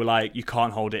they were like, you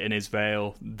can't hold it in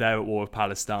Israel. They're at war with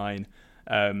Palestine.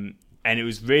 And it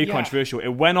was really controversial. It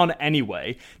went on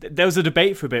anyway. There was a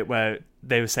debate for a bit where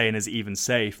they were saying is it even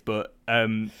safe, but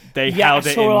they held it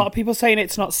in... I saw a lot of people saying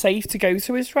it's not safe to go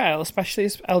to Israel, especially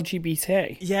as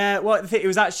LGBT. Yeah, well, it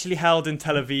was actually held in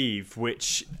Tel Aviv,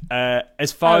 which,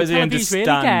 as far as I understand...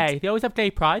 Really gay. They always have gay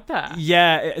pride there.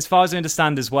 Yeah, as far as I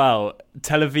understand as well,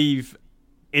 Tel Aviv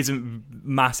isn't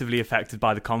massively affected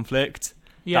by the conflict.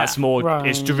 Yeah. That's more...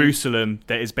 It's Jerusalem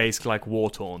that is basically like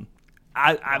war-torn.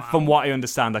 From what I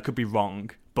understand, I could be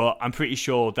wrong, but I'm pretty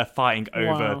sure they're fighting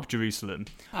over Jerusalem.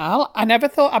 I never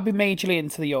thought I'd be majorly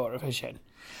into the Eurovision.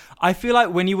 I feel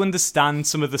like when you understand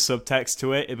some of the subtext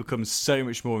to it, it becomes so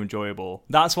much more enjoyable.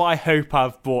 That's what I hope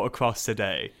I've brought across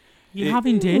today. You have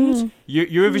indeed.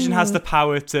 Eurovision has the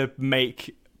power to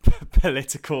make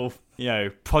political,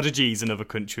 prodigies in other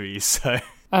countries. So.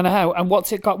 I know. And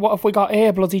what's it got? What have we got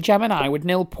here? Bloody Gemini with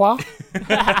nil pois.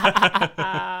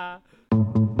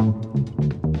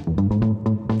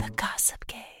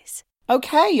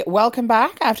 Okay, welcome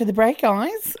back after the break,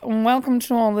 guys. And welcome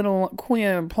to our little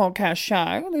queer podcast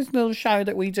show. This little show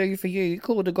that we do for you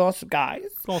called The Gossip Guys.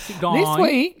 Gossip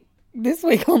Guys. This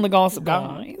week on The Gossip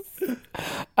Guys, we've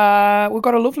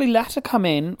got a lovely letter come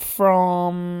in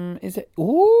from,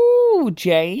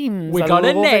 James. We got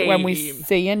a love name. It when we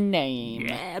see a name.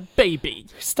 Yeah, baby.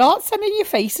 Start sending your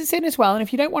faces in as well. And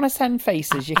if you don't want to send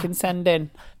faces, you can send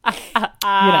in,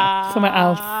 something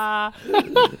else.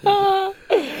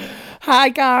 Hi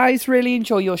guys, really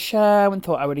enjoy your show and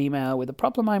thought I would email with a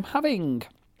problem I'm having.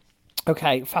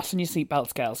 Okay, fasten your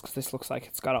seatbelts, girls, because this looks like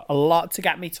it's got a lot to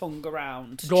get me tongue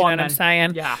around. Do you know what I'm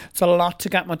saying? Yeah. It's a lot to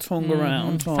get my tongue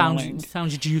around.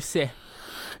 Sounds juicy.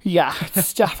 Yeah,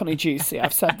 it's definitely juicy.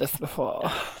 I've said this before.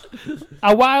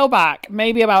 A while back,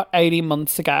 maybe about 18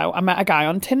 months ago, I met a guy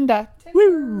on Tinder.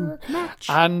 Woo! Match.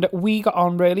 And we got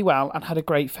on really well and had a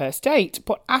great first date.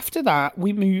 But after that,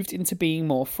 we moved into being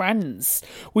more friends.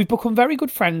 We've become very good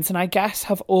friends and I guess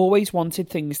have always wanted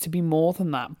things to be more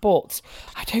than that. But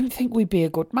I don't think we'd be a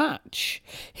good match.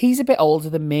 He's a bit older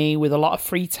than me with a lot of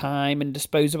free time and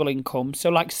disposable income, so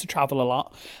likes to travel a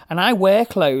lot. And I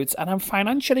work loads and I'm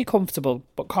financially comfortable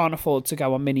but can't afford to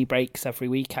go on mini breaks every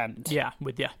weekend. Yeah,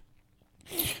 with you.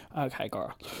 Okay,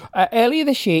 girl. Earlier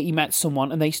this year, he met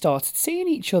someone and they started seeing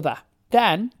each other.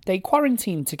 Then they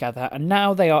quarantined together and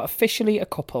now they are officially a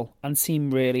couple and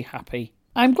seem really happy.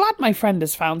 I'm glad my friend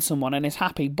has found someone and is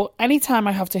happy, but anytime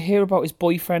I have to hear about his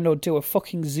boyfriend or do a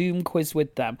fucking Zoom quiz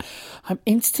with them, I'm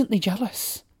instantly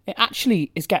jealous. It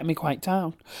actually is getting me quite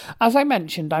down. As I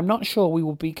mentioned, I'm not sure we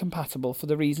will be compatible for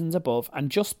the reasons above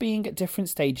and just being at different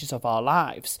stages of our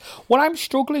lives. What I'm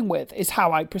struggling with is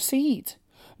how I proceed.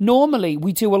 Normally,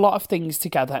 we do a lot of things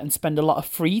together and spend a lot of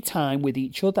free time with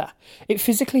each other. It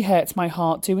physically hurts my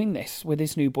heart doing this with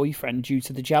his new boyfriend due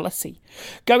to the jealousy.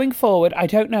 Going forward, I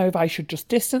don't know if I should just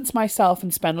distance myself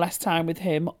and spend less time with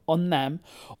him on them,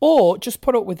 or just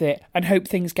put up with it and hope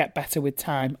things get better with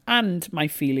time and my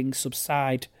feelings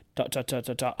subside. ...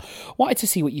 Wanted to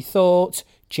see what you thought,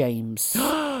 James.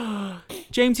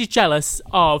 James is jealous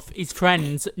of his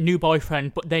friend's new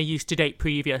boyfriend, but they used to date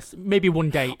previous. Maybe one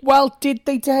date. Well, did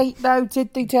they date, though?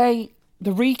 Did they date?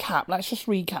 The recap, let's just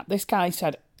recap. This guy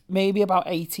said maybe about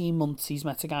 18 months he's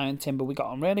met a guy on Tinder. We got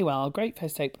on really well. Great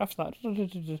first date, but after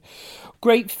that...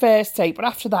 Great first date, but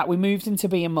after that we moved into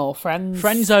being more friends.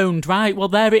 Friend-zoned, right. Well,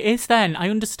 there it is then. I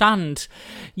understand.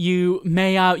 You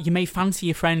may fancy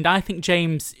your friend. I think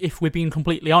James, if we're being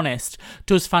completely honest,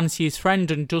 does fancy his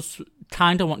friend and does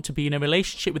kind of want to be in a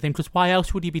relationship with him, because why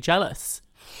else would he be jealous?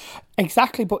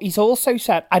 Exactly, but he's also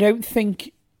said, I don't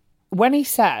think... When he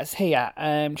says here...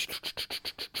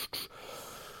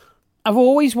 I've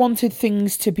always wanted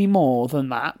things to be more than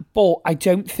that, but I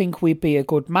don't think we'd be a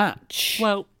good match.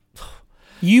 Well...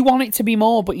 You want it to be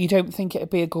more, but you don't think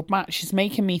it'd be a good match. It's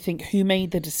making me think, who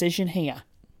made the decision here?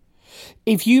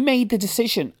 If you made the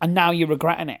decision and now you're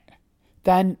regretting it,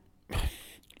 then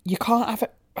you can't have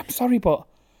it. I'm sorry, but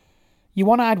you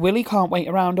one-eyed Willie can't wait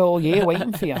around all year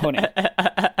waiting for you, honey.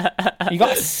 You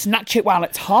got to snatch it while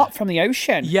it's hot from the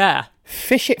ocean. Yeah.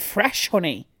 Fish it fresh,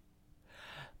 honey.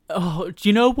 Oh, do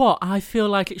you know what? I feel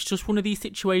like it's just one of these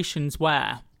situations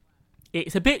where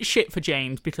it's a bit shit for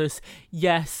James because,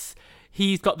 yes,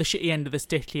 he's got the shitty end of the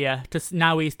stick here. Just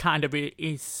now he's kind of...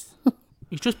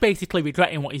 He's just basically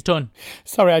regretting what he's done.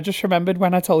 Sorry, I just remembered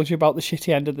when I told you about the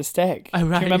shitty end of the stick. Oh,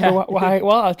 right, do you remember why it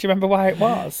was? Do you remember why it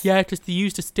was? Yeah, because they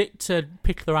used a stick to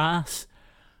pick their ass.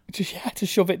 To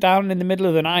shove it down in the middle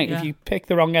of the night. Yeah. If you pick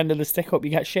the wrong end of the stick up,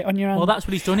 you get shit on your hand. Well, that's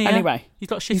what he's done here. Anyway, he's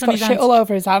got shit on his hands. He's got shit all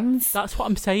over his hands. That's what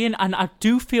I'm saying, and I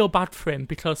do feel bad for him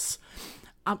because...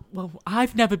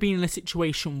 I've never been in a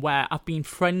situation where I've been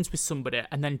friends with somebody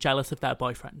and then jealous of their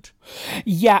boyfriend.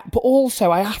 Yeah, but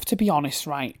also I have to be honest,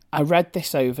 right? I read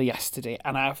this over yesterday,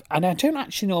 and I don't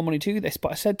actually normally do this,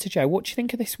 but I said to Joe, "What do you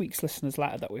think of this week's listeners'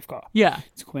 letter that we've got?" Yeah,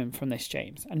 it's coming from this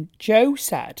James, and Joe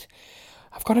said,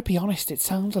 "I've got to be honest, it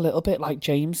sounds a little bit like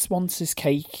James wants his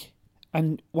cake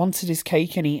and wanted his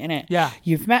cake and eating it. Yeah,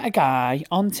 you've met a guy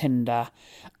on Tinder,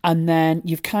 and then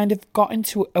you've kind of got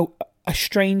into a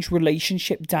strange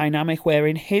relationship dynamic where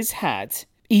in his head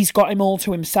he's got him all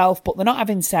to himself, but they're not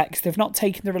having sex, they've not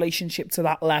taken the relationship to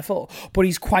that level, but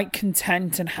he's quite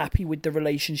content and happy with the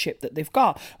relationship that they've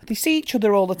got. They see each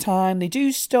other all the time, they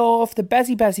do stuff, they're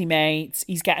bezzy mates,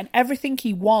 he's getting everything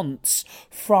he wants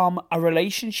from a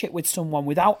relationship with someone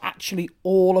without actually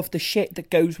all of the shit that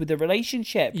goes with the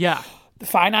relationship. Yeah. The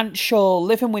financial,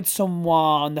 living with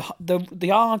someone,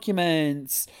 the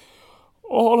arguments,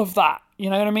 all of that. You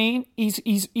know what I mean?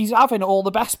 He's having all the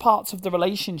best parts of the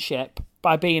relationship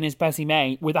by being his busy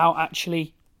mate without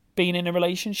actually being in a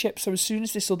relationship. So as soon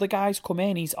as this other guy's come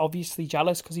in, he's obviously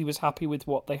jealous because he was happy with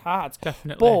what they had.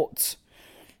 Definitely. But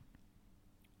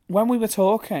when we were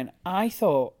talking, I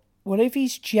thought, well, if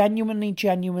he's genuinely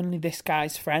this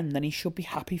guy's friend, then he should be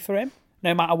happy for him,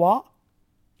 no matter what.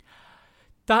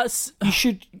 You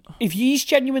should. If he's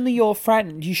genuinely your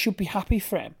friend, you should be happy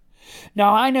for him.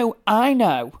 Now, I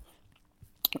know.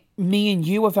 Me and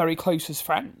you are very close as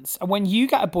friends. And when you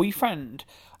get a boyfriend,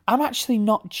 I'm actually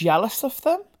not jealous of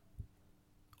them.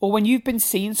 Or when you've been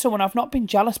seeing someone, I've not been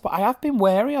jealous, but I have been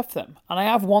wary of them. And I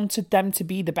have wanted them to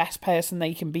be the best person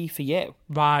they can be for you.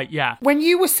 Right, yeah. When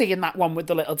you were seeing that one with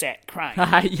the little dick, right?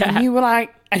 Yeah. And you were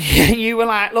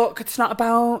like, look, it's not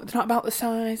about the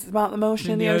size, it's about the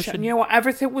motion in the ocean. And you know what?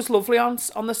 Everything was lovely on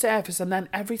the surface. And then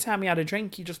every time you had a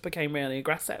drink, you just became really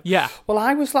aggressive. Yeah. Well,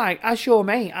 I was like, as your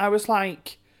mate, I was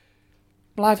like,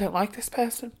 well, I don't like this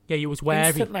person. Yeah, you was wary.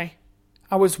 Instantly.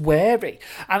 I was wary.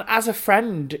 And as a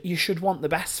friend, you should want the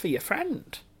best for your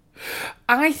friend.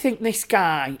 I think this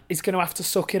guy is going to have to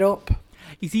suck it up.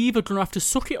 He's either going to have to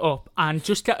suck it up and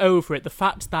just get over it, the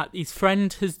fact that his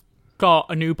friend has got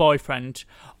a new boyfriend,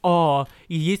 or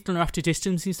he is going to have to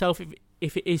distance himself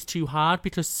if it is too hard,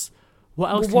 because... What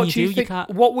else can you do? You can't...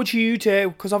 What would you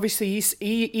do? Because obviously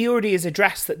he already has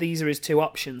addressed that these are his two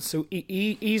options. So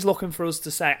he's looking for us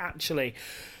to say, actually,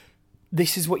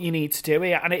 this is what you need to do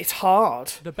here. And it's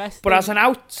hard. As an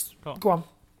out... Go on.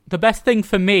 The best thing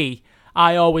for me,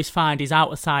 I always find is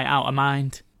out of sight, out of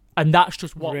mind. And that's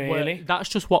just what that's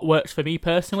just what works for me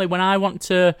personally. When I want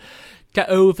to get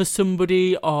over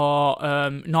somebody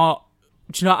or not,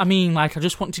 do you know what I mean? Like, I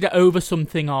just want to get over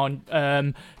something, or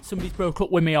somebody's broke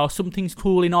up with me, or something's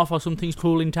cooling off, or something's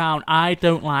cooling down. I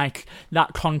don't like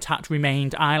that contact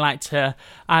remained. I like to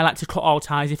cut all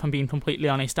ties. If I'm being completely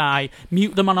honest, I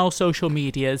mute them on all social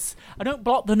medias. I don't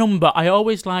block the number. I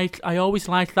always like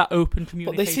that open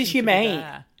communication. But this is your mate.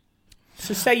 There.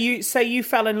 So say you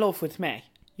fell in love with me.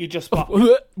 You just block.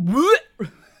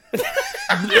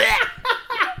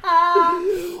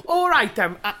 All right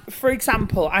then. For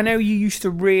example, I know you used to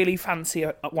really fancy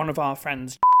one of our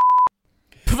friends.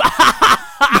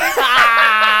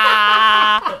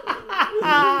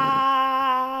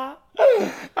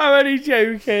 I'm only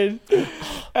joking.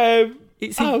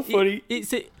 It's funny.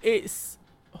 It's.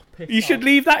 You should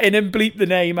leave that in and bleep the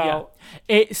name out.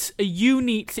 It's a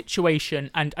unique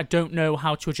situation, and I don't know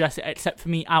how to address it except for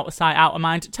me out of sight, out of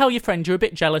mind. Tell your friend you're a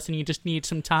bit jealous and you just need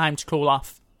some time to cool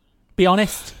off. Be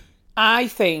honest. I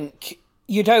think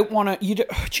you don't want to... Do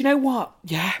you know what?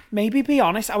 Yeah, maybe be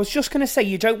honest. I was just going to say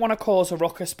you don't want to cause a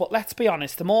ruckus, but let's be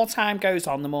honest. The more time goes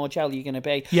on, the more jealous you're going to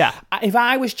be. Yeah. If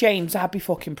I was James, I'd be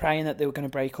fucking praying that they were going to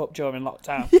break up during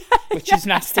lockdown, which is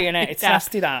nasty, innit? It's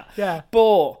nasty, that. Yeah.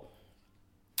 But...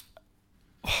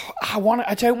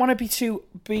 I don't want to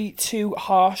be too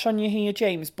harsh on you here,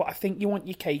 James, but I think you want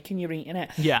your cake and you're eating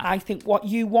it. Yeah. I think what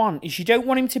you want is you don't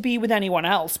want him to be with anyone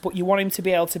else, but you want him to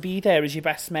be able to be there as your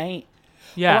best mate.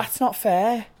 Yeah. Well, that's not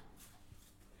fair.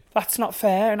 That's not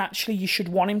fair, and actually you should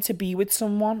want him to be with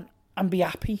someone and be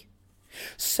happy.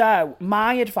 So,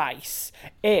 my advice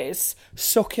is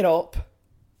suck it up.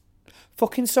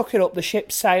 Fucking suck it up. The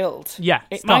ship sailed. Yeah,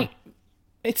 it's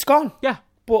gone. Yeah.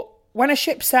 But when a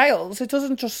ship sails, it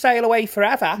doesn't just sail away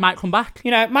forever. Might come back.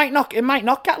 You know, it might not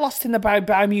get lost in the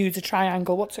Bermuda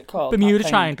Triangle. What's it called? Bermuda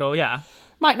Triangle, yeah.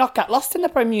 Might not get lost in the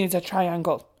Bermuda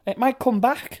Triangle. It might come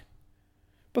back.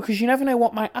 Because you never know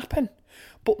what might happen.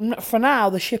 But for now,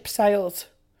 the ship sailed.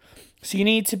 So you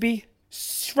need to be...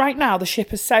 Right now, the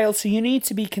ship has sailed, so you need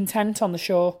to be content on the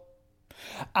shore.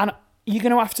 And you're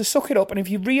going to have to suck it up. And if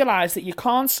you realise that you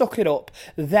can't suck it up,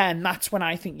 then that's when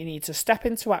I think you need to step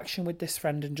into action with this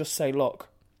friend and just say, look,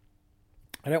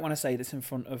 I don't want to say this in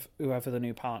front of whoever the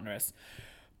new partner is,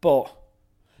 but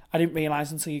I didn't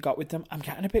realise until you got with them, I'm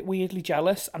getting a bit weirdly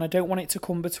jealous and I don't want it to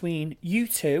come between you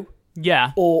two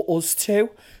or us two.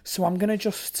 So I'm going to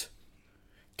just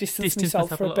distance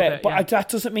myself for a bit. But that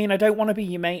doesn't mean I don't want to be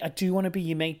your mate. I do want to be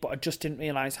your mate, but I just didn't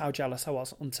realise how jealous I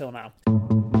was until now.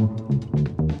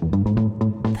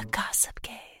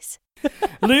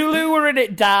 Lulu were in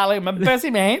it, darling. I'm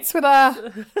busy mates with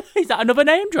her. Is that another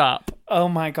name drop? Oh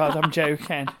my God, I'm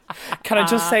joking. Can I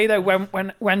just say though,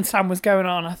 when Sam was going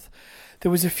on,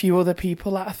 there was a few other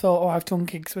people that I thought, I've done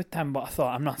gigs with them, but I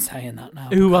thought, I'm not saying that now.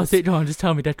 Who was it? Go on, just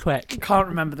tell me dead quick. I can't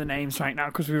remember the names right now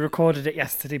because we recorded it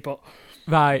yesterday, but...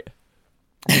 Right.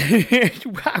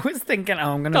 I was thinking,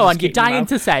 I'm going to... Go on, you're dying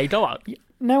to say, go on.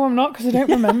 No, I'm not, because I don't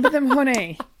remember them,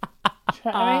 honey. Do you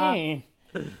know what I mean?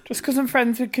 Just because I'm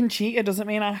friends with Conchita doesn't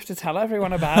mean I have to tell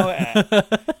everyone about it.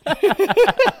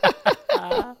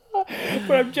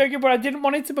 But I'm joking, but I didn't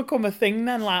want it to become a thing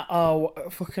then, like,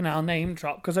 fucking hell, name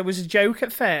drop, because it was a joke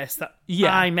at first that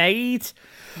I made.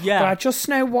 Yeah. But I just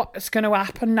know what's going to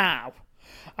happen now,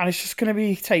 and it's just going to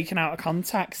be taken out of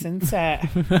context, isn't it?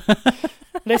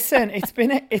 Listen, it's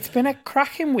been a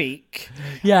cracking week.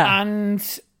 Yeah.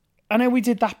 And... I know we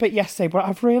did that bit yesterday, but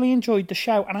I've really enjoyed the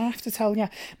show. And I have to tell you,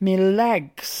 my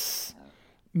legs...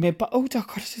 oh,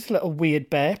 God, it's just a little weird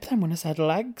burp then when I said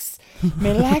legs.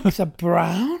 My legs are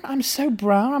brown. I'm so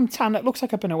brown. I'm tan. It looks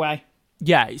like I've been away.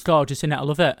 Yeah, it's gorgeous, isn't it? I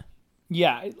love it.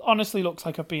 Yeah, it honestly looks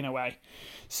like I've been away.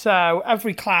 So,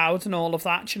 every cloud and all of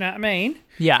that, do you know what I mean?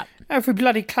 Yeah. Every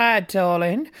bloody cloud,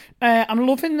 darling. I'm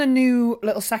loving the new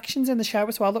little sections in the show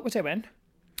as well that we're doing.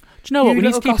 Do you know what? We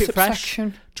need to keep it fresh.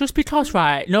 Section. Just because,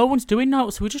 right, no one's doing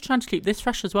that, so we're just trying to keep this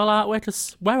fresh as well, aren't we?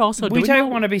 Because we're also doing We don't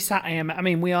want to be sat here. I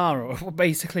mean, we are.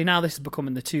 Basically, now this is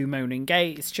becoming the two moaning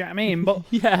gates. Do you know what I mean? But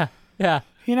yeah.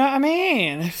 You know what I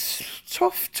mean? It's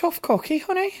tough cookie,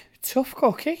 honey. Tough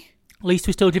cookie. At least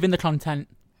we're still giving the content.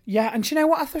 Yeah, and do you know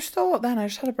what I just thought then? I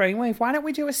just had a brainwave. Why don't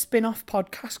we do a spin-off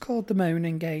podcast called The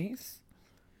Moaning Gaze?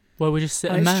 Where we just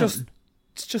sit and moan?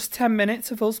 It's just 10 minutes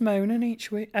of us moaning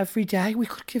each week, every day. We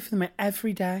could give them it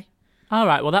every day. All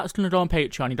right, well, that's going to go on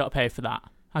Patreon. You got to pay for that.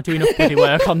 I do enough bloody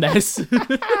work on this. We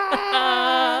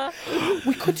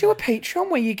could do a Patreon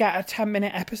where you get a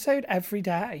 10-minute episode every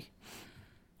day.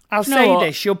 I'll say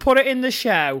this, you'll put it in the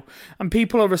show and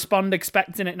people will respond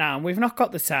expecting it now. And we've not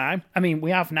got the time. I mean,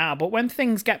 we have now, but when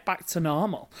things get back to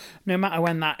normal, no matter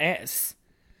when that is,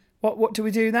 what do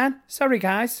we do then? Sorry,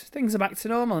 guys, things are back to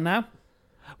normal now.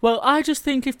 Well, I just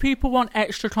think if people want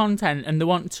extra content and they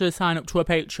want to sign up to a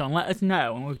Patreon, let us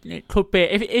know. It could be,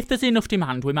 if there's enough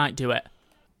demand, we might do it.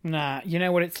 Nah, you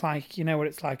know what it's like. You know what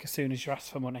it's like as soon as you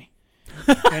ask for money.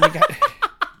 You only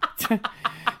get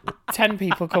 10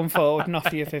 people come forward and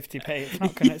offer you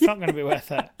 50p. It's not gonna be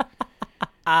worth it.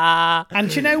 And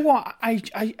do you know what?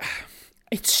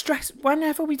 It's stress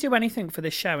whenever we do anything for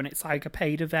this show and it's like a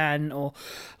paid event or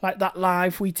like that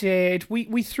live we did.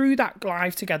 We threw that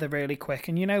live together really quick,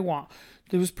 and you know what?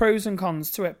 There was pros and cons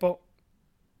to it, but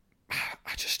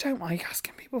I just don't like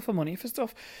asking people for money for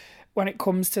stuff. When it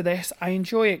comes to this, I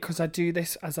enjoy it because I do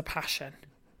this as a passion.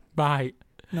 Right.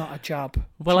 Not a job.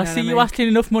 Well, I see you asking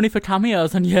enough money for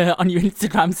cameos on your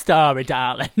Instagram story,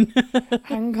 darling.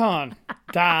 Hang on,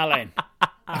 darling.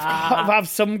 I've got to have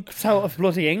some sort of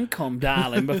bloody income,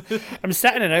 darling. But I'm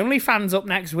setting an OnlyFans up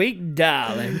next week,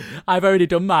 darling. I've already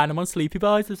done mine. I'm on Sleepy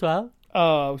Boys as well.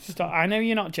 Oh, stop. I know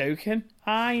you're not joking.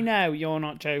 I know you're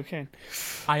not joking.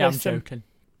 I am joking.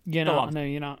 You're not. I know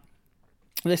you're not.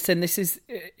 Listen,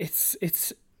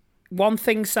 it's one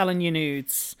thing selling your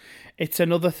nudes. It's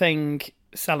another thing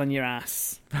selling your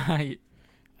ass. Right.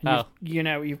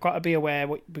 You've got to be aware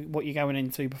what you're going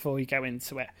into before you go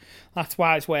into it. That's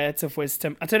wise words of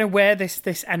wisdom. I don't know where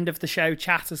this end of the show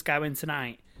chat is going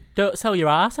tonight. Don't sell your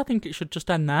ass. I think it should just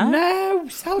end there. No,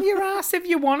 sell your ass if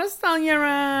you want to sell your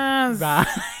ass. Right.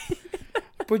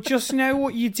 But just know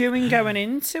what you're doing going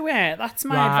into it. That's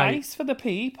my advice for the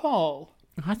people.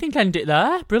 I think end it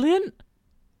there. Brilliant.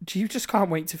 You just can't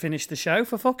wait to finish the show.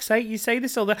 For fuck's sake, you say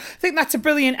this all the... I think that's a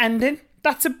brilliant ending.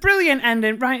 That's a brilliant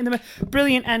ending. Right in the middle.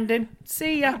 Brilliant ending.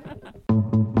 See ya.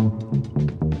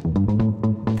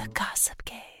 The Gossip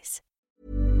Gaze.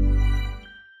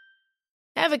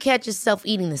 Ever catch yourself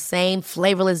eating the same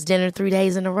flavorless dinner 3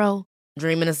 days in a row?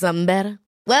 Dreaming of something better?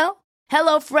 Well,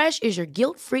 HelloFresh is your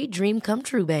guilt-free dream come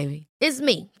true, baby. It's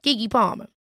me, Keke Palmer.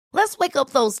 Let's wake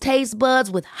up those taste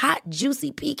buds with hot,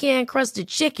 juicy pecan-crusted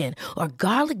chicken or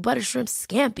garlic butter shrimp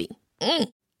scampi.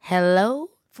 Hello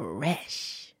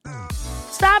Fresh.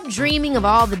 Stop dreaming of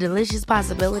all the delicious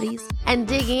possibilities and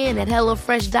dig in at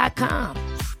HelloFresh.com.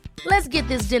 Let's get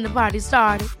this dinner party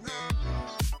started.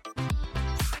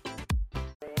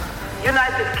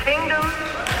 United Kingdom,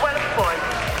 12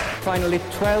 points. Finally,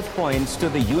 12 points to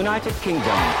the United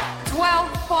Kingdom. 12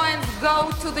 points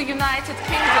go to the United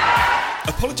Kingdom.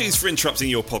 Apologies for interrupting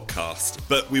your podcast,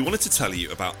 but we wanted to tell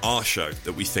you about our show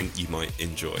that we think you might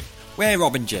enjoy. We're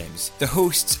Rob and James, the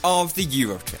hosts of the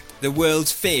Eurotrip, the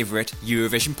world's favourite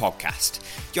Eurovision podcast.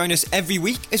 Join us every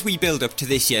week as we build up to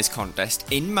this year's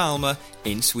contest in Malmö,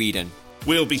 in Sweden.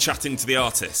 We'll be chatting to the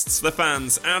artists, the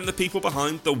fans, and the people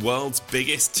behind the world's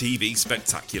biggest TV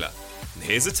spectacular. And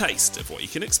here's a taste of what you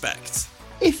can expect.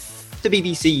 If the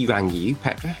BBC rang you,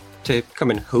 Petra, to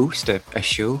come and host a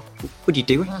show, would you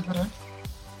do it?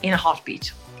 In a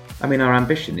heartbeat. I mean, our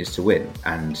ambition is to win,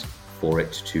 and for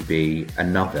it to be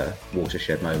another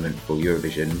watershed moment for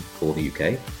Eurovision for the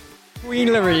UK. Queen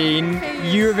Loreen,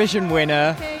 Eurovision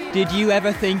winner. Did you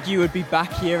ever think you would be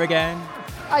back here again?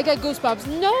 I get goosebumps.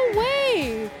 No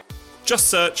way! Just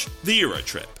search The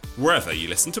Eurotrip, wherever you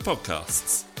listen to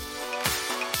podcasts.